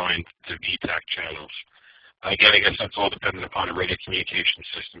divisions are assigned to VTAC channels. Again, I guess that's all dependent upon the radio communication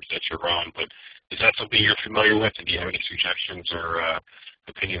systems that you're on, but is that something you're familiar with, and do you have any suggestions or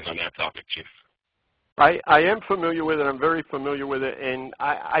opinions on that topic, Chief? I am familiar with it. I'm very familiar with it, and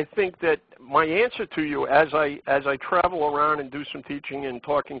I think that my answer to you, as I travel around and do some teaching and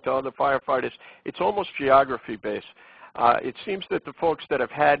talking to other firefighters, it's almost geography-based. It seems that the folks that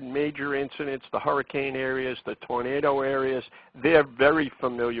have had major incidents, the hurricane areas, the tornado areas, they're very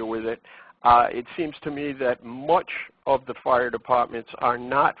familiar with it. It seems to me that much of the fire departments are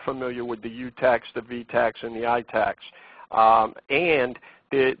not familiar with the UTACs, the VTACs, and the ITACs. And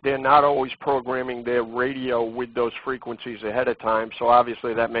they're not always programming their radio with those frequencies ahead of time, so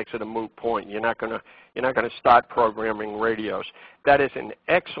obviously that makes it a moot point. You're not going to start programming radios. That is an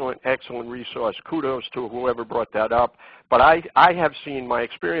excellent, excellent resource. Kudos to whoever brought that up. But I have seen, my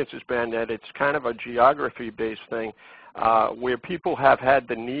experience has been that it's kind of a geography-based thing where people have had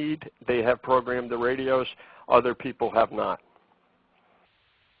the need, they have programmed the radios, other people have not.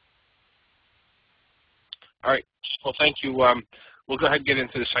 All right. Well, thank you. We'll go ahead and get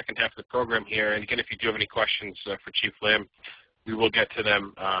into the second half of the program here. And again, if you do have any questions for Chief Lamb, we will get to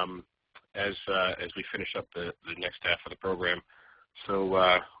them as we finish up the next half of the program. So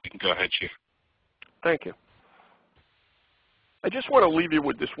we can go ahead, Chief. Thank you. I just want to leave you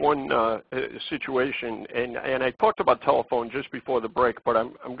with this one situation, and I talked about telephone just before the break, but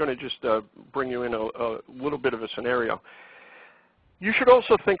I'm going to just bring you in a little bit of a scenario. You should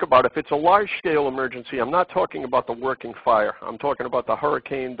also think about if it's a large-scale emergency, I'm not talking about the working fire. I'm talking about the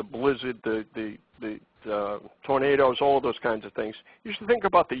hurricane, the blizzard, the tornadoes, all of those kinds of things. You should think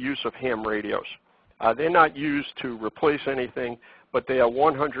about the use of ham radios. They're not used to replace anything, but they are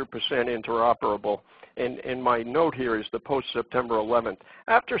 100% interoperable. And my note here is the post-September 11th.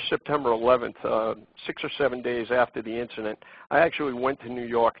 After September 11th, 6 or 7 days after the incident, I actually went to New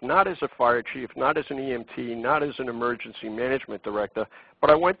York, not as a fire chief, not as an EMT, not as an emergency management director, but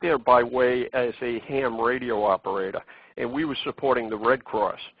I went there by way as a ham radio operator, and we were supporting the Red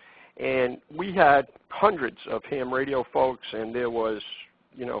Cross. And we had hundreds of ham radio folks, and there was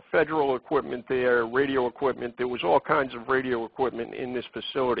federal equipment there, radio equipment. There was all kinds of radio equipment in this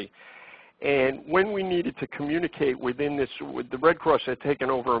facility. And when we needed to communicate within this, the Red Cross had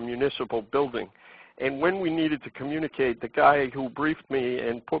taken over a municipal building. And when we needed to communicate, the guy who briefed me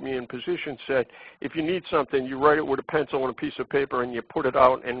and put me in position said, if you need something, you write it with a pencil and a piece of paper and you put it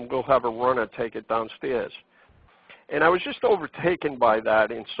out and we'll have a runner take it downstairs. And I was just overtaken by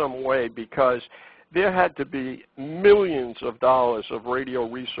that in some way because there had to be millions of dollars of radio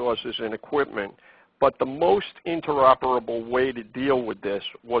resources and equipment, but the most interoperable way to deal with this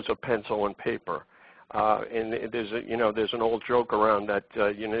was a pencil and paper. And there's an old joke around that the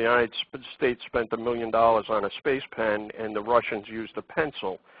United States spent $1 million on a space pen and the Russians used a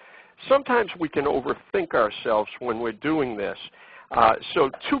pencil. Sometimes we can overthink ourselves when we're doing this. So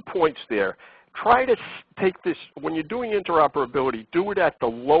 2 points there. Try to take this, when you're doing interoperability, do it at the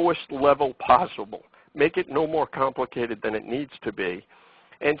lowest level possible. Make it no more complicated than it needs to be.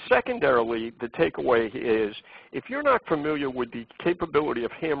 And secondarily, the takeaway is, if you're not familiar with the capability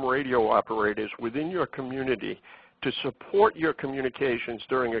of ham radio operators within your community to support your communications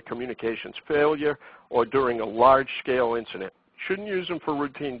during a communications failure or during a large-scale incident, shouldn't use them for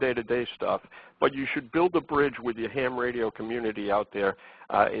routine day-to-day stuff, but you should build a bridge with your ham radio community out there.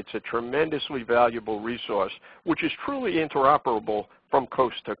 It's a tremendously valuable resource, which is truly interoperable from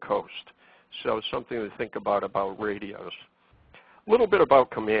coast to coast. So something to think about radios. A little bit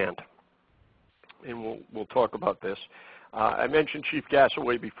about command, and we'll talk about this. I mentioned Chief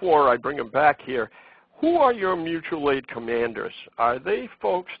Gassaway before. I bring him back here. Who are your mutual aid commanders? Are they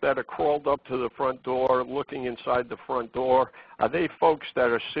folks that are crawled up to the front door, looking inside the front door? Are they folks that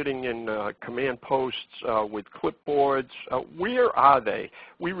are sitting in command posts with clipboards? Where are they?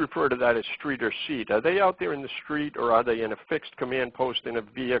 We refer to that as street or seat. Are they out there in the street, or are they in a fixed command post in a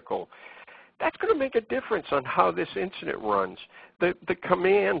vehicle? That's going to make a difference on how this incident runs. The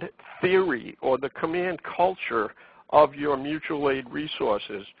command theory or the command culture of your mutual aid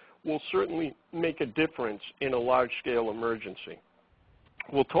resources will certainly make a difference in a large-scale emergency.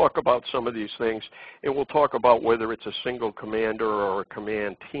 We'll talk about some of these things, and we'll talk about whether it's a single commander or a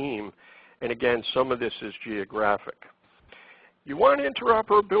command team. And again, some of this is geographic. You want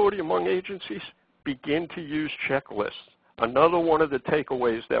interoperability among agencies? Begin to use checklists. Another one of the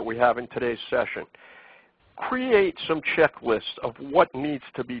takeaways that we have in today's session. Create some checklists of what needs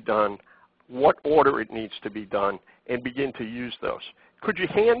to be done, what order it needs to be done, and begin to use those. Could you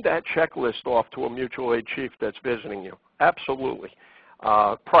hand that checklist off to a mutual aid chief that's visiting you? Absolutely.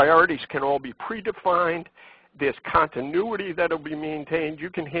 Priorities can all be predefined. There's continuity that will be maintained.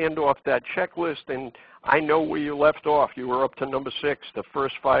 You can hand off that checklist, and I know where you left off. You were up to number 6. The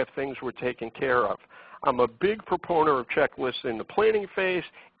first 5 things were taken care of. I'm a big proponent of checklists in the planning phase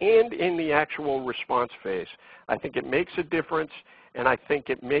and in the actual response phase. I think it makes a difference, And I think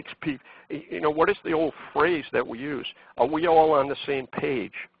it makes people, you know, what is the old phrase that we use? Are we all on the same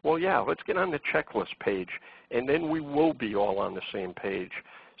page? Well, yeah, let's get on the checklist page, and then we will be all on the same page.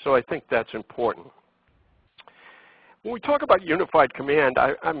 So I think that's important. When we talk about unified command,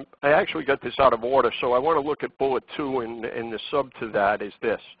 I actually got this out of order, so I want to look at bullet 2, and the sub to that is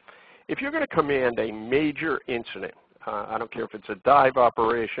this. If you're going to command a major incident, I don't care if it's a dive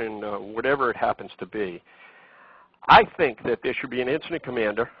operation, whatever it happens to be, I think that there should be an incident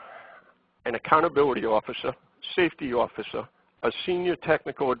commander, an accountability officer, safety officer, a senior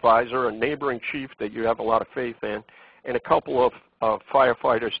technical advisor, a neighboring chief that you have a lot of faith in, and a couple of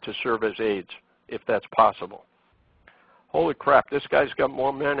firefighters to serve as aides, if that's possible. Holy crap, this guy's got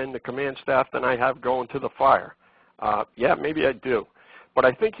more men in the command staff than I have going to the fire. Yeah, maybe I do. But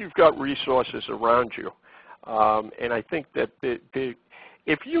I think you've got resources around you. And I think that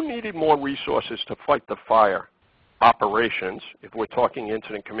if you needed more resources to fight the fire, operations, if we're talking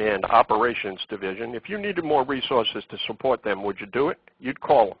incident command, operations division, if you needed more resources to support them, would you do it? You'd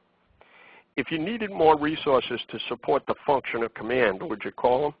call them. If you needed more resources to support the function of command, would you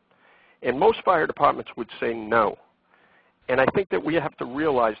call them? And most fire departments would say no. And I think that we have to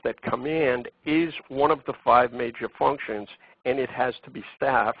realize that command is one of the 5 major functions, and it has to be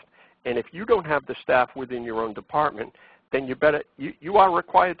staffed. And if you don't have the staff within your own department, then you are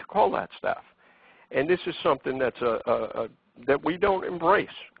required to call that staff. And this is something that's that we don't embrace,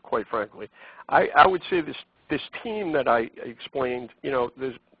 quite frankly. I would say this team that I explained, you know,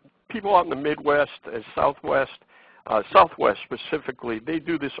 there's people out in the Midwest, Southwest specifically, they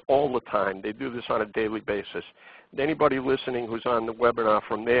do this all the time. They do this on a daily basis. Anybody listening who's on the webinar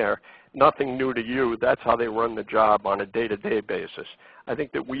from there, nothing new to you. That's how they run the job on a day-to-day basis. I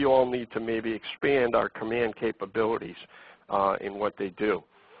think that we all need to maybe expand our command capabilities in what they do.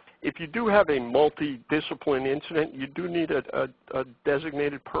 If you do have a multi-discipline incident, you do need a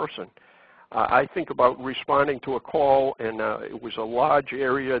designated person. I think about responding to a call, and it was a large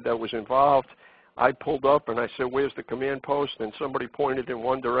area that was involved. I pulled up and I said, where's the command post? And somebody pointed in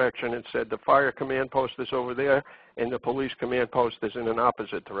one direction and said, the fire command post is over there, and the police command post is in an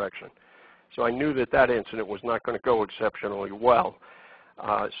opposite direction. So I knew that that incident was not going to go exceptionally well.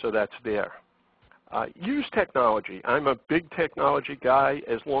 So that's there. Use technology. I'm a big technology guy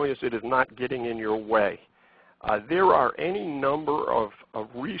as long as it is not getting in your way. There are any number of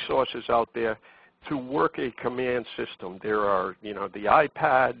resources out there to work a command system. There are, you know, the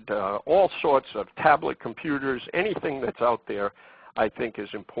iPad, all sorts of tablet computers, anything that's out there I think is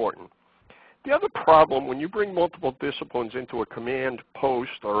important. The other problem when you bring multiple disciplines into a command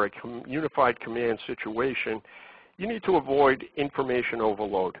post or a unified command situation, you need to avoid information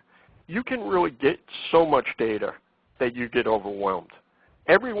overload. You can really get so much data that you get overwhelmed.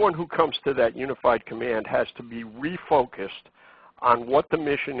 Everyone who comes to that unified command has to be refocused on what the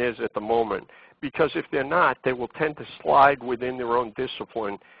mission is at the moment, because if they're not, they will tend to slide within their own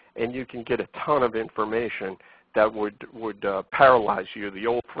discipline, and you can get a ton of information that would paralyze you. The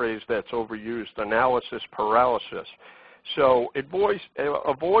old phrase that's overused, analysis paralysis. So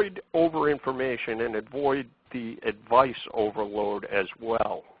avoid over-information and avoid the advice overload as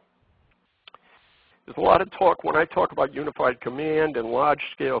well. There's a lot of talk, when I talk about unified command and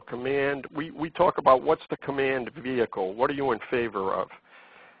large-scale command, we talk about what's the command vehicle. What are you in favor of?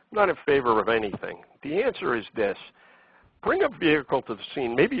 I'm not in favor of anything. The answer is this. Bring a vehicle to the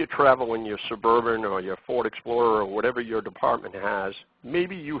scene. Maybe you travel in your Suburban or your Ford Explorer or whatever your department has.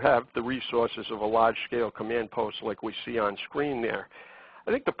 Maybe you have the resources of a large-scale command post like we see on screen there.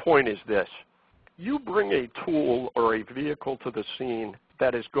 I think the point is this. You bring a tool or a vehicle to the scene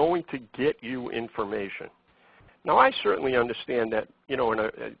that is going to get you information. Now, I certainly understand that, you know,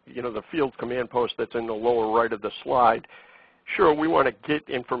 the field command post that's in the lower right of the slide, sure, we want to get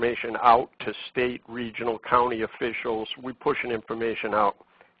information out to state, regional, county officials. We're pushing information out.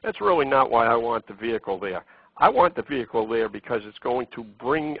 That's really not why I want the vehicle there. I want the vehicle there because it's going to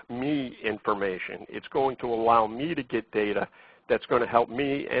bring me information. It's going to allow me to get data that's going to help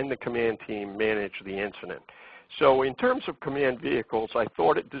me and the command team manage the incident. So in terms of command vehicles, I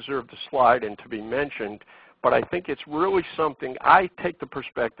thought it deserved a slide and to be mentioned, but I think it's really something, I take the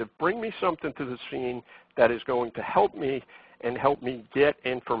perspective, bring me something to the scene that is going to help me and help me get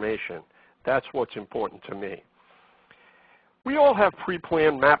information. That's what's important to me. We all have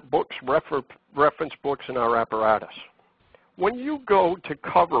pre-planned map books, reference books in our apparatus. When you go to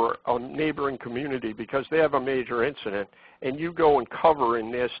cover a neighboring community because they have a major incident and you go and cover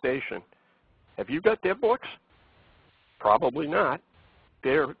in their station, have you got their books? Probably not.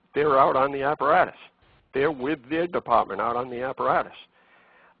 They're out on the apparatus. They're with their department out on the apparatus.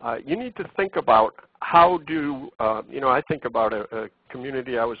 You need to think about how do, I think about a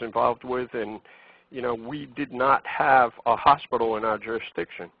community I was involved with, and, we did not have a hospital in our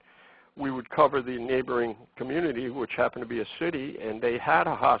jurisdiction. We would cover the neighboring community, which happened to be a city, and they had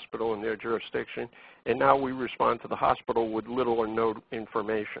a hospital in their jurisdiction, and now we respond to the hospital with little or no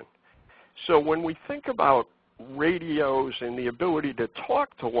information. So when we think about radios and the ability to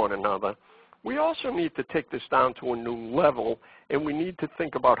talk to one another, we also need to take this down to a new level, and we need to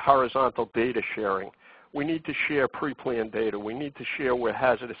think about horizontal data sharing. We need to share pre-planned data. We need to share where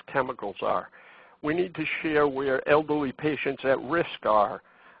hazardous chemicals are. We need to share where elderly patients at risk are.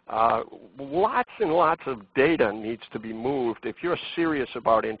 Lots and lots of data needs to be moved if you're serious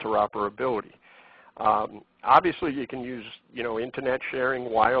about interoperability. Obviously, you can use, internet sharing,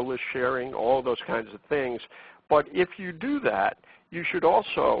 wireless sharing, all those kinds of things. But if you do that, you should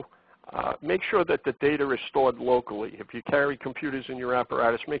also make sure that the data is stored locally. If you carry computers in your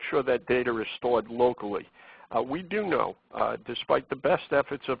apparatus, make sure that data is stored locally. We do know, despite the best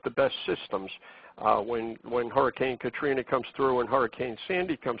efforts of the best systems, when Hurricane Katrina comes through and Hurricane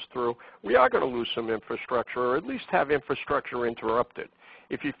Sandy comes through, we are going to lose some infrastructure, or at least have infrastructure interrupted.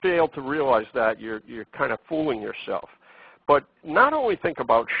 If you fail to realize that, you're kind of fooling yourself. But not only think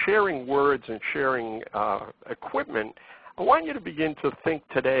about sharing words and sharing equipment, I want you to begin to think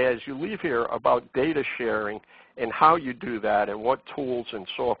today as you leave here about data sharing and how you do that and what tools and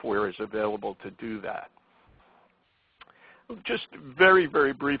software is available to do that. Just very,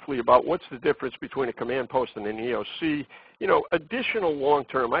 very briefly about what's the difference between a command post and an EOC. Additional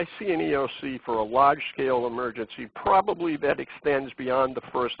long-term, I see an EOC for a large-scale emergency probably that extends beyond the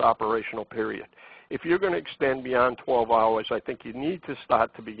first operational period. If you're going to extend beyond 12 hours, I think you need to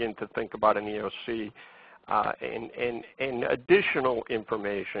start to begin to think about an EOC, and additional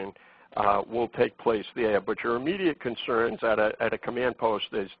information will take place there. But your immediate concerns at a command post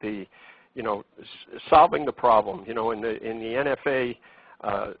is the solving the problem. In the NFA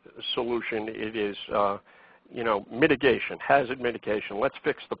solution, it is, mitigation, hazard mitigation. Let's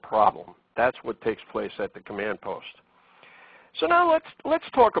fix the problem. That's what takes place at the command post. So now let's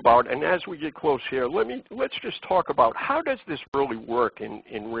talk about, and as we get close here, let's just talk about how does this really work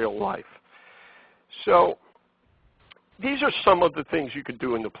in real life. So these are some of the things you could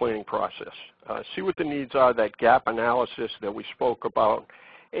do in the planning process. See what the needs are, that gap analysis that we spoke about.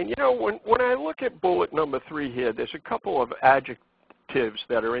 And when I look at bullet number 3 here, there's a couple of adjectives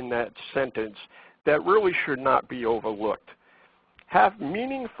that are in that sentence that really should not be overlooked. Have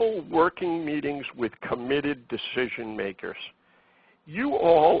meaningful working meetings with committed decision makers. You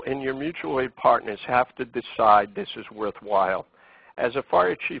all and your mutual aid partners have to decide this is worthwhile. As a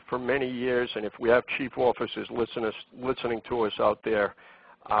fire chief for many years, and if we have chief officers listening to us out there,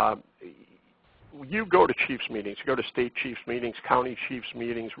 you go to chiefs meetings, you go to state chiefs meetings, county chiefs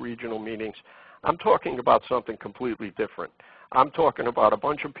meetings, regional meetings. I'm talking about something completely different. I'm talking about a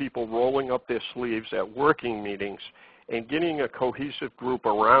bunch of people rolling up their sleeves at working meetings and getting a cohesive group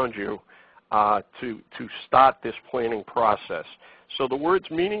around you to start this planning process. So the words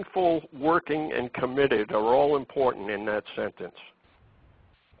meaningful, working, and committed are all important in that sentence.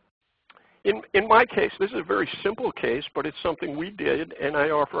 In my case, this is a very simple case, but it's something we did, and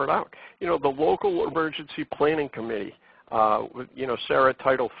I offer it out. The local emergency planning committee, SARA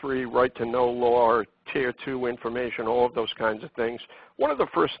Title III, right to know law, Tier 2 information, all of those kinds of things. One of the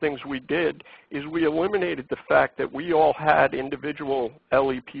first things we did is we eliminated the fact that we all had individual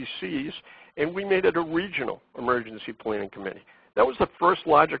LEPCs, and we made it a regional emergency planning committee. That was the first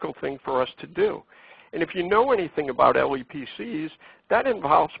logical thing for us to do. And if you know anything about LEPCs, that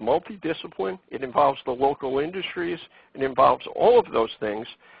involves multidiscipline, it involves the local industries, it involves all of those things.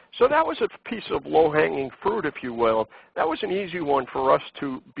 So that was a piece of low-hanging fruit, if you will. That was an easy one for us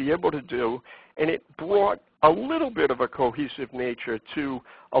to be able to do, and it brought a little bit of a cohesive nature to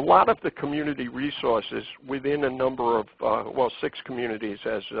a lot of the community resources within a number of, 6 communities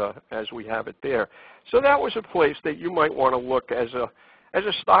as we have it there. So that was a place that you might want to look as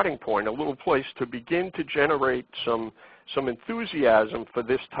a starting point, a little place to begin to generate some enthusiasm for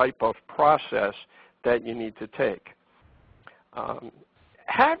this type of process that you need to take.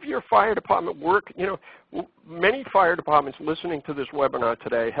 Have your fire department work, many fire departments listening to this webinar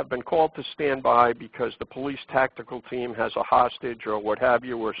today have been called to stand by because the police tactical team has a hostage or what have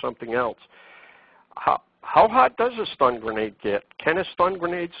you or something else. How hot does a stun grenade get? Can a stun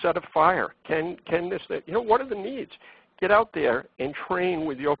grenade set a fire? Can this, what are the needs? Get out there and train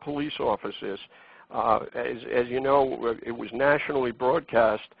with your police officers. As you know, it was nationally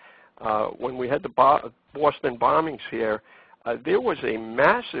broadcast when we had the Boston bombings here. there was a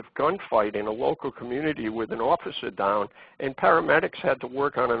massive gunfight in a local community with an officer down, and paramedics had to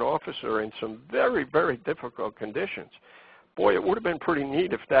work on an officer in some very, very difficult conditions. Boy, it would have been pretty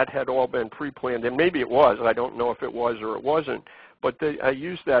neat if that had all been pre-planned, and maybe it was. I don't know if it was or it wasn't, but I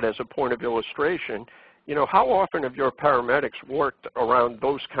use that as a point of illustration. You know, how often have your paramedics worked around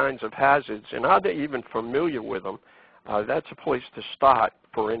those kinds of hazards, and are they even familiar with them? That's a place to start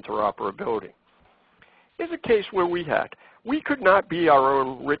for interoperability. Here's a case where we could not be our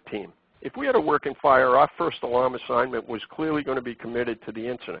own RIT team. If we had a working fire, our first alarm assignment was clearly going to be committed to the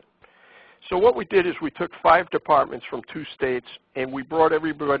incident. So what we did is we took 5 departments from 2 states, and we brought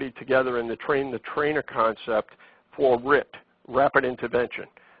everybody together in the train-the-trainer concept for RIT, Rapid Intervention,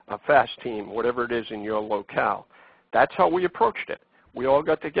 a fast team, whatever it is in your locale. That's how we approached it. We all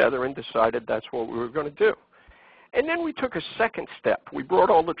got together and decided that's what we were going to do. And then we took a second step. We brought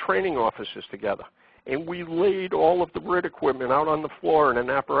all the training officers together, and we laid all of the RIT equipment out on the floor in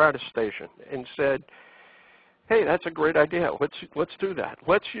an apparatus station and said, hey, that's a great idea. Let's do that.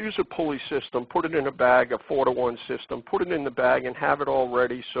 Let's use a pulley system, put it in a bag, a 4-to-1 system, put it in the bag and have it all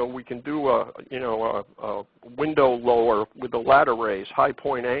ready so we can do a window lower with a ladder raise, high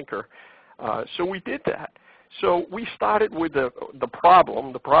point anchor. So we did that. So we started with the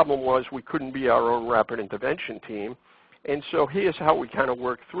problem. The problem was we couldn't be our own rapid intervention team. And so here's how we kind of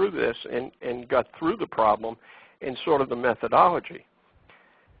worked through this and got through the problem and sort of the methodology.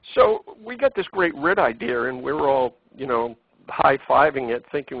 So we got this great RIT idea, and we were all, high-fiving it,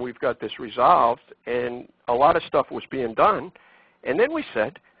 thinking we've got this resolved, and a lot of stuff was being done. And then we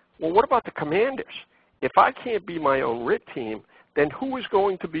said, well, what about the commanders? If I can't be my own RIT team, then who is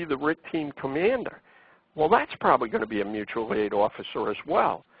going to be the RIT team commander? Well, that's probably going to be a mutual aid officer as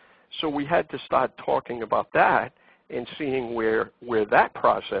well. So we had to start talking about that and seeing where that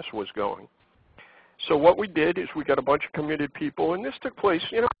process was going. So what we did is we got a bunch of committed people, and this took place,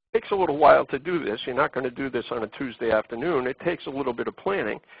 it takes a little while to do this. You're not going to do this on a Tuesday afternoon. It takes a little bit of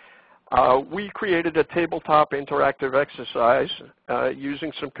planning. We created a tabletop interactive exercise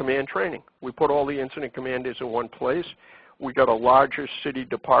using some command training. We put all the incident commanders in one place. We got a larger city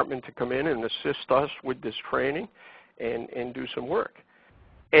department to come in and assist us with this training and do some work.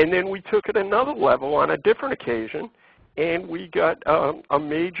 And then we took it another level on a different occasion, and we got a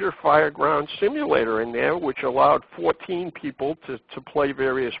major fireground simulator in there, which allowed 14 people to play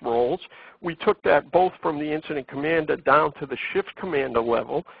various roles. We took that both from the incident commander down to the shift commander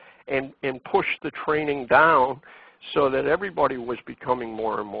level and pushed the training down so that everybody was becoming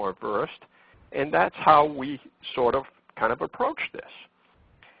more and more versed. And that's how we sort of kind of approached this.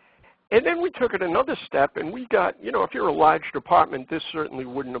 And then we took it another step, and we got, if you're a large department, this certainly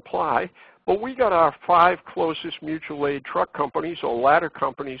wouldn't apply, but we got our 5 closest mutual aid truck companies or ladder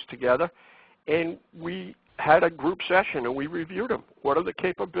companies together, and we had a group session, and we reviewed them. What are the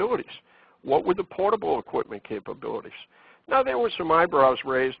capabilities? What were the portable equipment capabilities? Now, there were some eyebrows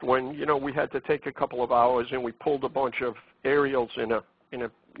raised when, we had to take a couple of hours, and we pulled a bunch of aerials in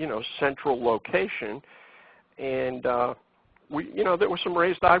a central location, and there were some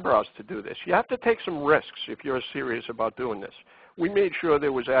raised eyebrows to do this. You have to take some risks if you're serious about doing this. We made sure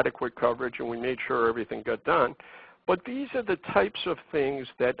there was adequate coverage, and we made sure everything got done. But these are the types of things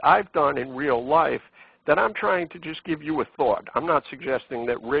that I've done in real life that I'm trying to just give you a thought. I'm not suggesting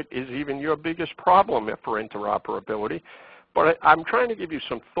that RIT is even your biggest problem for interoperability, but I'm trying to give you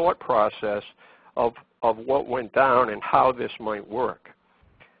some thought process of what went down and how this might work.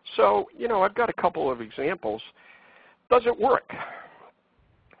 So, I've got a couple of examples. Does it work?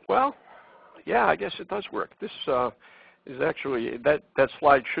 Well, yeah, I guess it does work. This is actually, that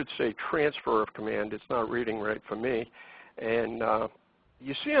slide should say transfer of command. It's not reading right for me. And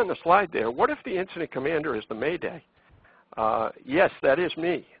you see on the slide there, what if the incident commander is the Mayday? Yes, that is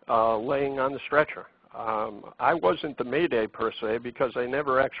me laying on the stretcher. I wasn't the Mayday per se because I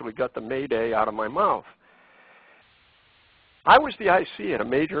never actually got the Mayday out of my mouth. I was the IC at a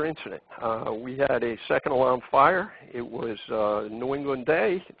major incident. We had a second alarm fire. It was a New England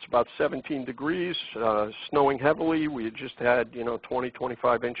day. It's about 17 degrees, snowing heavily. We had just had, 20,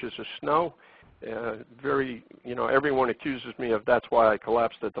 25 inches of snow. Everyone accuses me of that's why I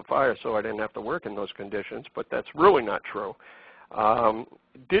collapsed at the fire so I didn't have to work in those conditions, but that's really not true.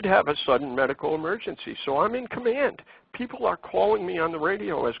 Did have a sudden medical emergency, so I'm in command. People are calling me on the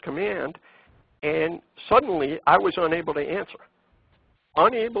radio as command, and suddenly I was unable to answer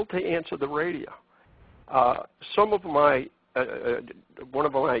the radio. One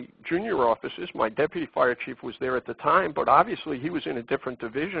of my junior officers, my deputy fire chief, was there at the time, but obviously he was in a different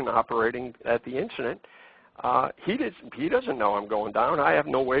division operating at the incident. He doesn't know I'm going down. I have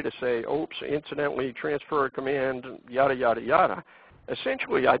no way to say, oops, incidentally, transfer a command, yada, yada, yada.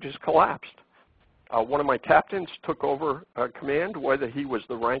 Essentially, I just collapsed. One of my captains took over command, whether he was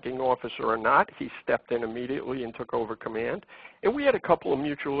the ranking officer or not. He stepped in immediately and took over command. And we had a couple of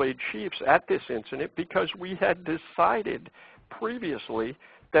mutual aid chiefs at this incident because we had decided previously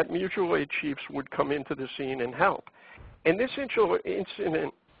that mutual aid chiefs would come into the scene and help. And this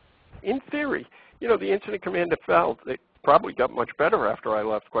incident, in theory, you know, the incident commander felt it probably got much better after I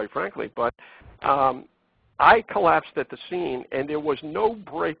left, quite frankly, but I collapsed at the scene and there was no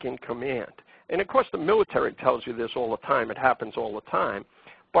break in command. And of course the military tells you this all the time, it happens all the time,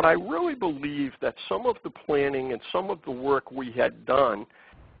 but I really believe that some of the planning and some of the work we had done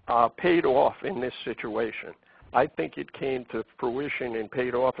paid off in this situation. I think it came to fruition and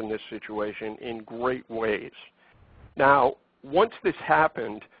paid off in this situation in great ways. Now, once this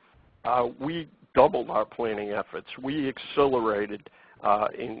happened, we doubled our planning efforts. We accelerated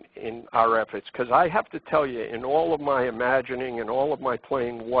in our efforts, because I have to tell you, in all of my imagining and all of my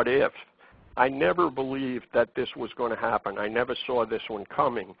playing what if, I never believed that this was going to happen. I never saw this one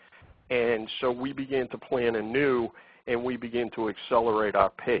coming. And so we began to plan anew, and we began to accelerate our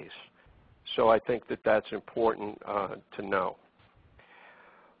pace. So I think that that's important to know.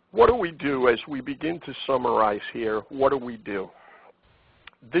 What do we do as we begin to summarize here? What do we do?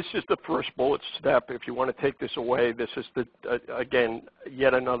 This is the first bullet step. If you want to take this away, this is, again,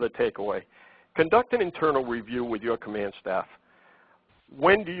 yet another takeaway. Conduct an internal review with your command staff.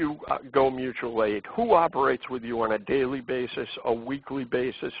 When do you go mutual aid? Who operates with you on a daily basis, a weekly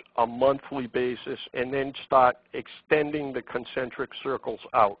basis, a monthly basis, and then start extending the concentric circles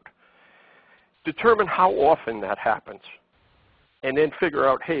out. Determine how often that happens, and then figure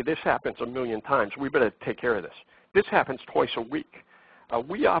out, hey, this happens a million times. We better take care of this. This happens twice a week.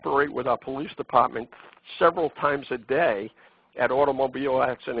 We operate with our police department several times a day at automobile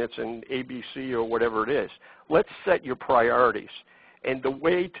accidents and ABC or whatever it is. Let's set your priorities. And the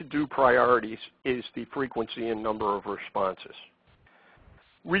way to do priorities is the frequency and number of responses.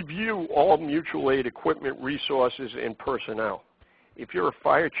 Review all mutual aid equipment, resources, and personnel. If you're a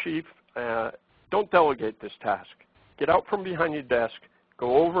fire chief, don't delegate this task. Get out from behind your desk,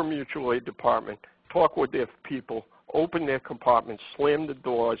 go over mutual aid department, talk with their people, open their compartments, slam the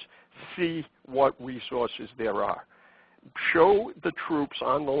doors, see what resources there are. Show the troops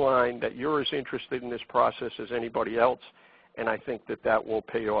on the line that you're as interested in this process as anybody else, and I think that that will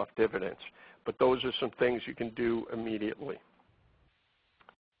pay off dividends. But those are some things you can do immediately.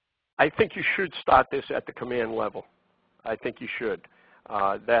 I think you should start this at the command level. I think you should.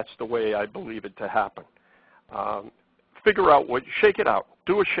 That's the way I believe it to happen. Figure out shake it out.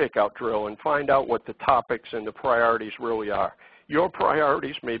 Do a shakeout drill and find out what the topics and the priorities really are. Your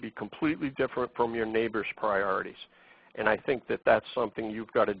priorities may be completely different from your neighbor's priorities. And I think that that's something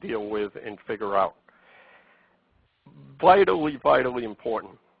you've got to deal with and figure out. Vitally, vitally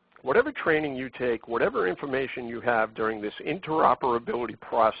important. Whatever training you take, whatever information you have during this interoperability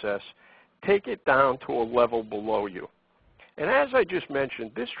process, take it down to a level below you. And as I just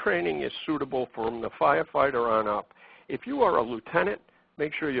mentioned, this training is suitable from the firefighter on up. If you are a lieutenant,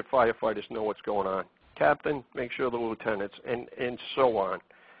 make sure your firefighters know what's going on. Captain, make sure the lieutenants, and so on.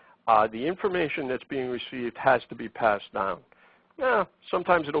 The information that's being received has to be passed down. Now,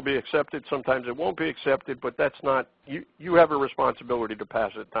 sometimes it'll be accepted, sometimes it won't be accepted, but that's not, you have a responsibility to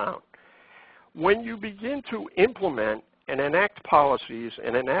pass it down. When you begin to implement and enact policies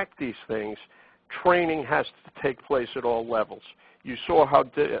and enact these things, training has to take place at all levels. You saw how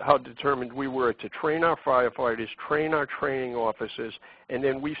determined we were to train our firefighters, train our training officers, and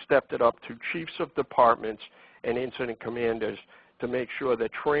then we stepped it up to chiefs of departments and incident commanders to make sure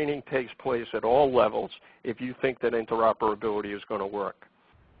that training takes place at all levels if you think that interoperability is going to work.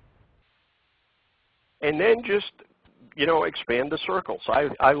 And then just, expand the circles.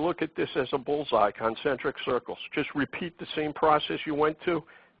 I look at this as a bullseye, concentric circles. Just repeat the same process you went to,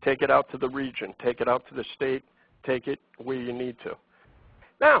 take it out to the region, take it out to the state, take it where you need to.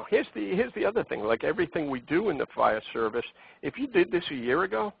 Now, here's the other thing. Like everything we do in the fire service, if you did this a year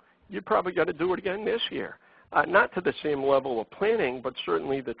ago, you probably got to do it again this year. Not to the same level of planning, but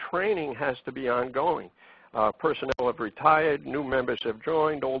certainly the training has to be ongoing. Personnel have retired, new members have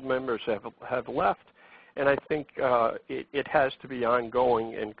joined, old members have left, and I think it has to be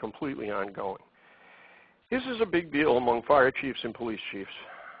ongoing and completely ongoing. This is a big deal among fire chiefs and police chiefs.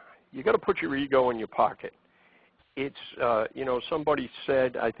 You got to put your ego in your pocket. It's, somebody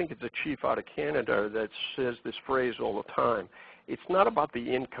said, I think it's a chief out of Canada that says this phrase all the time. It's not about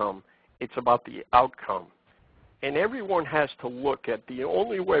the income, it's about the outcome. And everyone has to look at the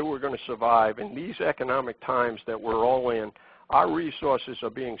only way we're going to survive in these economic times that we're all in. Our resources are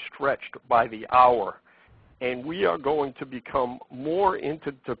being stretched by the hour, and we are going to become more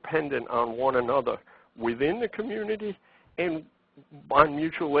interdependent on one another within the community and on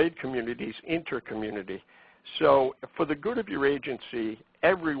mutual aid communities, inter-community. So for the good of your agency,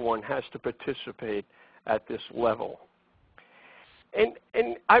 everyone has to participate at this level.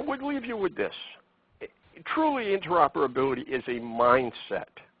 And I would leave you with this. Truly, interoperability is a mindset.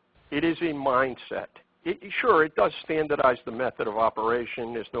 It is a mindset. Sure, it does standardize the method of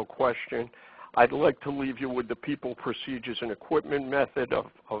operation. There's no question. I'd like to leave you with the people, procedures, and equipment method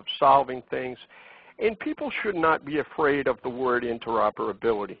of solving things. And people should not be afraid of the word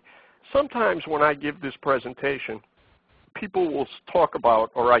interoperability. Sometimes when I give this presentation, people will talk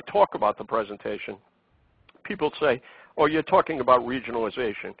about, or I talk about the presentation, people say, oh, you're talking about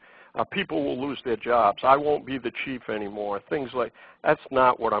regionalization. People will lose their jobs. I won't be the chief anymore. Things like, that's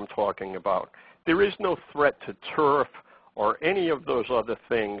not what I'm talking about. There is no threat to turf or any of those other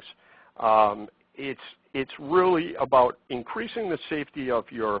things. It's really about increasing the safety of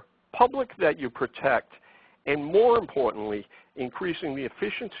your public that you protect, and more importantly, increasing the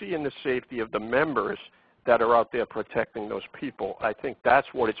efficiency and the safety of the members that are out there protecting those people. I think that's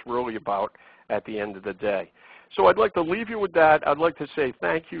what it's really about at the end of the day. So I'd like to leave you with that. I'd like to say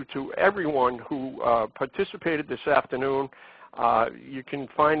thank you to everyone who participated this afternoon. You can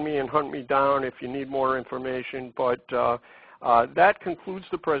find me and hunt me down if you need more information, but that concludes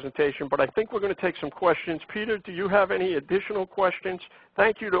the presentation. But I think we're going to take some questions. Peter, do you have any additional questions?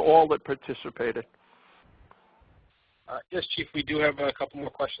 Thank you to all that participated. Yes, Chief, we do have a couple more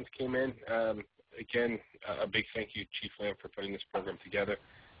questions came in. Again, a big thank you, Chief Lamb, for putting this program together.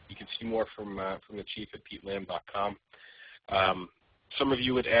 You can see more from the chief at petelamb.com. Some of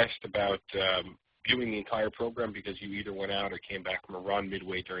you had asked about viewing the entire program because you either went out or came back from a run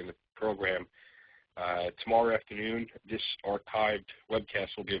midway during the program. Tomorrow afternoon, this archived webcast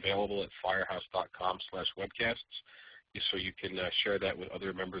will be available at firehouse.com/webcasts, so you can share that with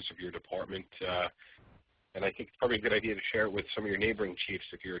other members of your department. And I think it's probably a good idea to share it with some of your neighboring chiefs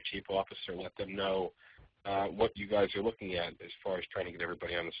if you're a chief officer. Let them know what you guys are looking at as far as trying to get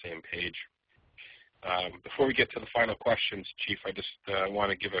everybody on the same page. Before we get to the final questions, Chief, I just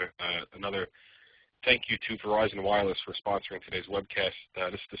want to give another thank you to Verizon Wireless for sponsoring today's webcast.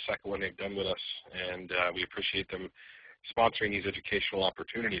 This is the second one they've done with us, and we appreciate them sponsoring these educational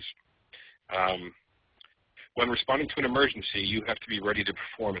opportunities. When responding to an emergency, you have to be ready to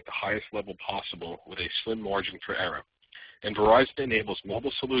perform at the highest level possible with a slim margin for error. And Verizon enables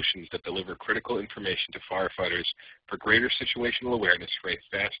mobile solutions that deliver critical information to firefighters for greater situational awareness for a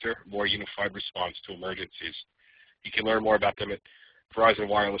faster, more unified response to emergencies. You can learn more about them at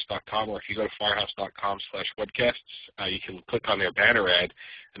VerizonWireless.com, or if you go to firehouse.com/webcasts, you can click on their banner ad,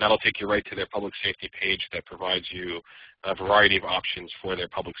 and that'll take you right to their public safety page that provides you a variety of options for their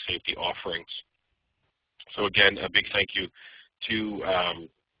public safety offerings. So again, a big thank you to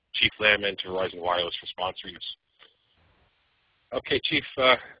Chief Lamb and to Verizon Wireless for sponsoring us. Okay, Chief,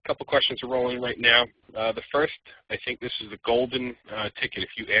 a couple questions are rolling right now. The first, I think this is the golden ticket.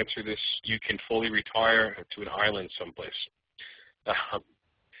 If you answer this, you can fully retire to an island someplace.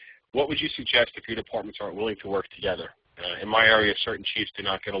 What would you suggest if your departments aren't willing to work together? In my area, certain chiefs do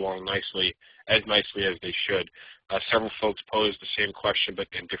not get along nicely as they should. Several folks posed the same question, but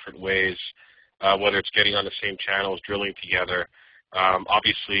in different ways, whether it's getting on the same channels, drilling together.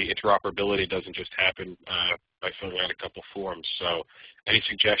 Obviously, interoperability doesn't just happen by filling out a couple forms. So any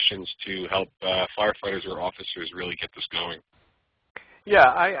suggestions to help firefighters or officers really get this going?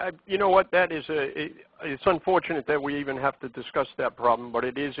 Yeah, you know what, that is it's unfortunate that we even have to discuss that problem, but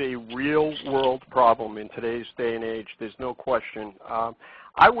it is a real world problem in today's day and age. There's no question.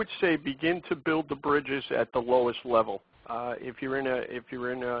 I would say begin to build the bridges at the lowest level. If you're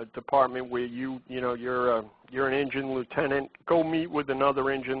in a department where you're an engine lieutenant, go meet with another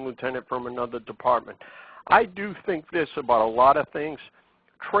engine lieutenant from another department. I do think this about a lot of things.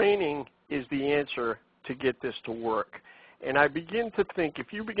 Training is the answer to get this to work. And I begin to think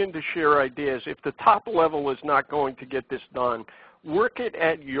if you begin to share ideas, if the top level is not going to get this done, work it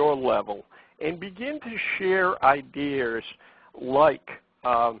at your level and begin to share ideas like,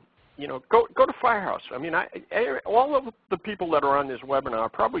 go to Firehouse. I mean, all of the people that are on this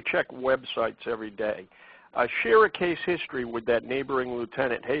webinar probably check websites every day. Share a case history with that neighboring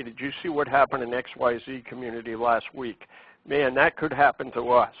lieutenant. Hey, did you see what happened in XYZ community last week? Man, that could happen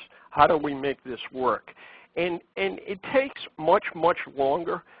to us. How do we make this work? And it takes much, much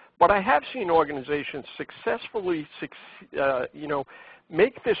longer, but I have seen organizations successfully,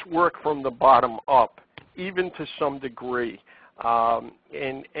 make this work from the bottom up even to some degree.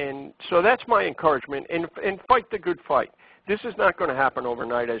 And so that's my encouragement, and fight the good fight. This is not going to happen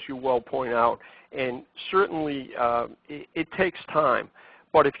overnight, as you well point out, and certainly it takes time.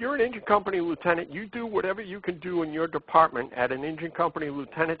 But if you're an engine company lieutenant, you do whatever you can do in your department at an engine company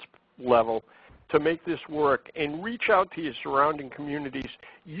lieutenant's level to make this work, and reach out to your surrounding communities.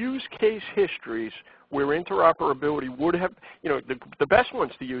 Use case histories where interoperability would have, the best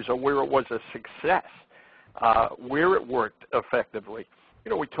ones to use are where it was a success, where it worked effectively.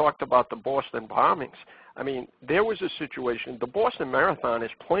 We talked about the Boston bombings. I mean, there was a situation, the Boston Marathon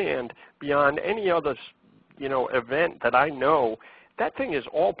is planned beyond any other, event that I know. That thing is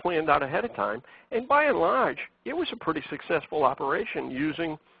all planned out ahead of time, and by and large, it was a pretty successful operation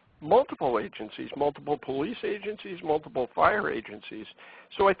using multiple agencies, multiple police agencies, multiple fire agencies.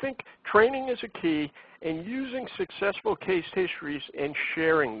 So I think training is a key, and using successful case histories and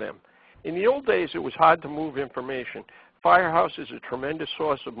sharing them. In the old days, it was hard to move information. Firehouse is a tremendous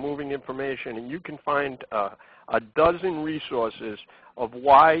source of moving information, and you can find a dozen resources of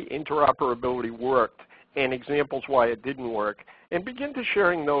why interoperability worked and examples why it didn't work, and begin to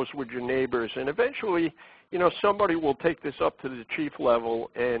sharing those with your neighbors. And eventually, somebody will take this up to the chief level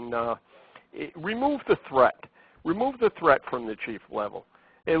and remove the threat. Remove the threat from the chief level.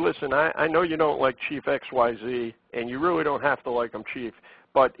 Hey, listen, I know you don't like Chief XYZ, and you really don't have to like them, Chief.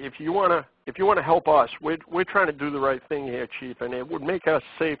 But if you want to help us, we're trying to do the right thing here, Chief, and it would make us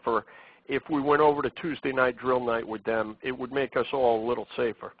safer if we went over to Tuesday night drill night with them. It would make us all a little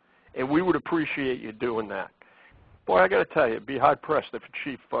safer, and we would appreciate you doing that. Boy, I got to tell you, it'd be hard-pressed if a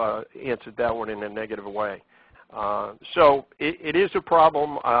chief answered that one in a negative way. So it is a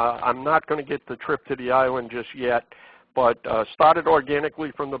problem. I'm not going to get the trip to the island just yet, but start it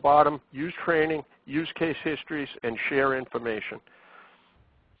organically from the bottom. Use training, use case histories, and share information.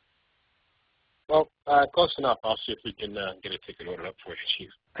 Well, close enough. I'll see if we can get a ticket ordered up for you,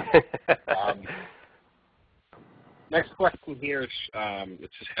 Chief. Next question here is,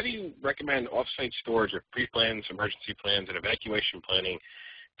 it says, how do you recommend off-site storage of pre-plans, emergency plans, and evacuation planning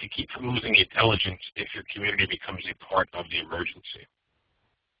to keep from losing the intelligence if your community becomes a part of the emergency?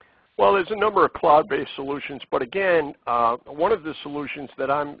 Well, there's a number of cloud-based solutions, but again, one of the solutions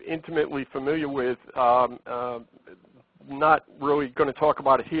that I'm intimately familiar with, not really going to talk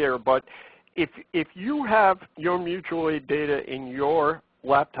about it here, but if you have your mutual aid data in your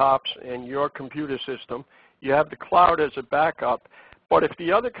laptops and your computer system, you have the cloud as a backup. But if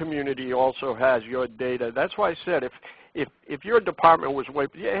the other community also has your data, that's why I said if your department was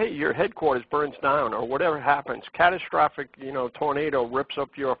wiped, hey, your headquarters burns down or whatever happens, catastrophic, tornado rips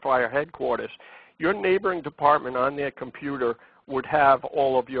up your fire headquarters, your neighboring department on their computer would have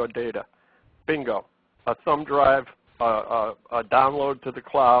all of your data. Bingo. A thumb drive, a download to the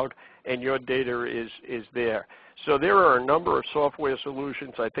cloud, and your data is there. So there are a number of software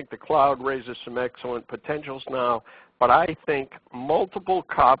solutions. I think the cloud raises some excellent potentials now, but I think multiple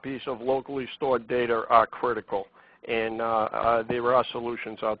copies of locally stored data are critical, and there are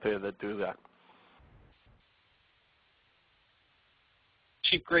solutions out there that do that.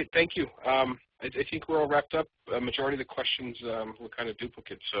 Chief, great. Thank you. I think we're all wrapped up. A majority of the questions were kind of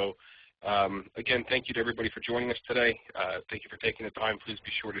duplicates. So, again, thank you to everybody for joining us today. Thank you for taking the time. Please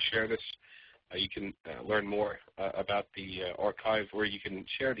be sure to share this. You can learn more about the archive, or you can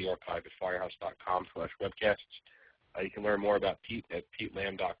share the archive at firehouse.com/webcasts. You can learn more about Pete at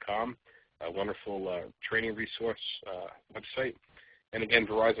petelam.com, a wonderful training resource website. And again,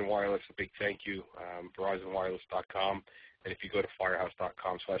 Verizon Wireless, a big thank you, verizonwireless.com. And if you go to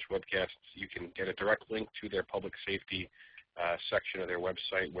firehouse.com/webcasts, you can get a direct link to their public safety section of their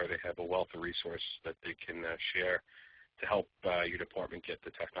website where they have a wealth of resources that they can share to help your department get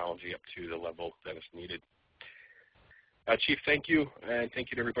the technology up to the level that is needed. Chief, thank you, and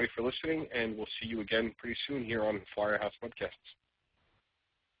thank you to everybody for listening, and we'll see you again pretty soon here on Firehouse Webcasts.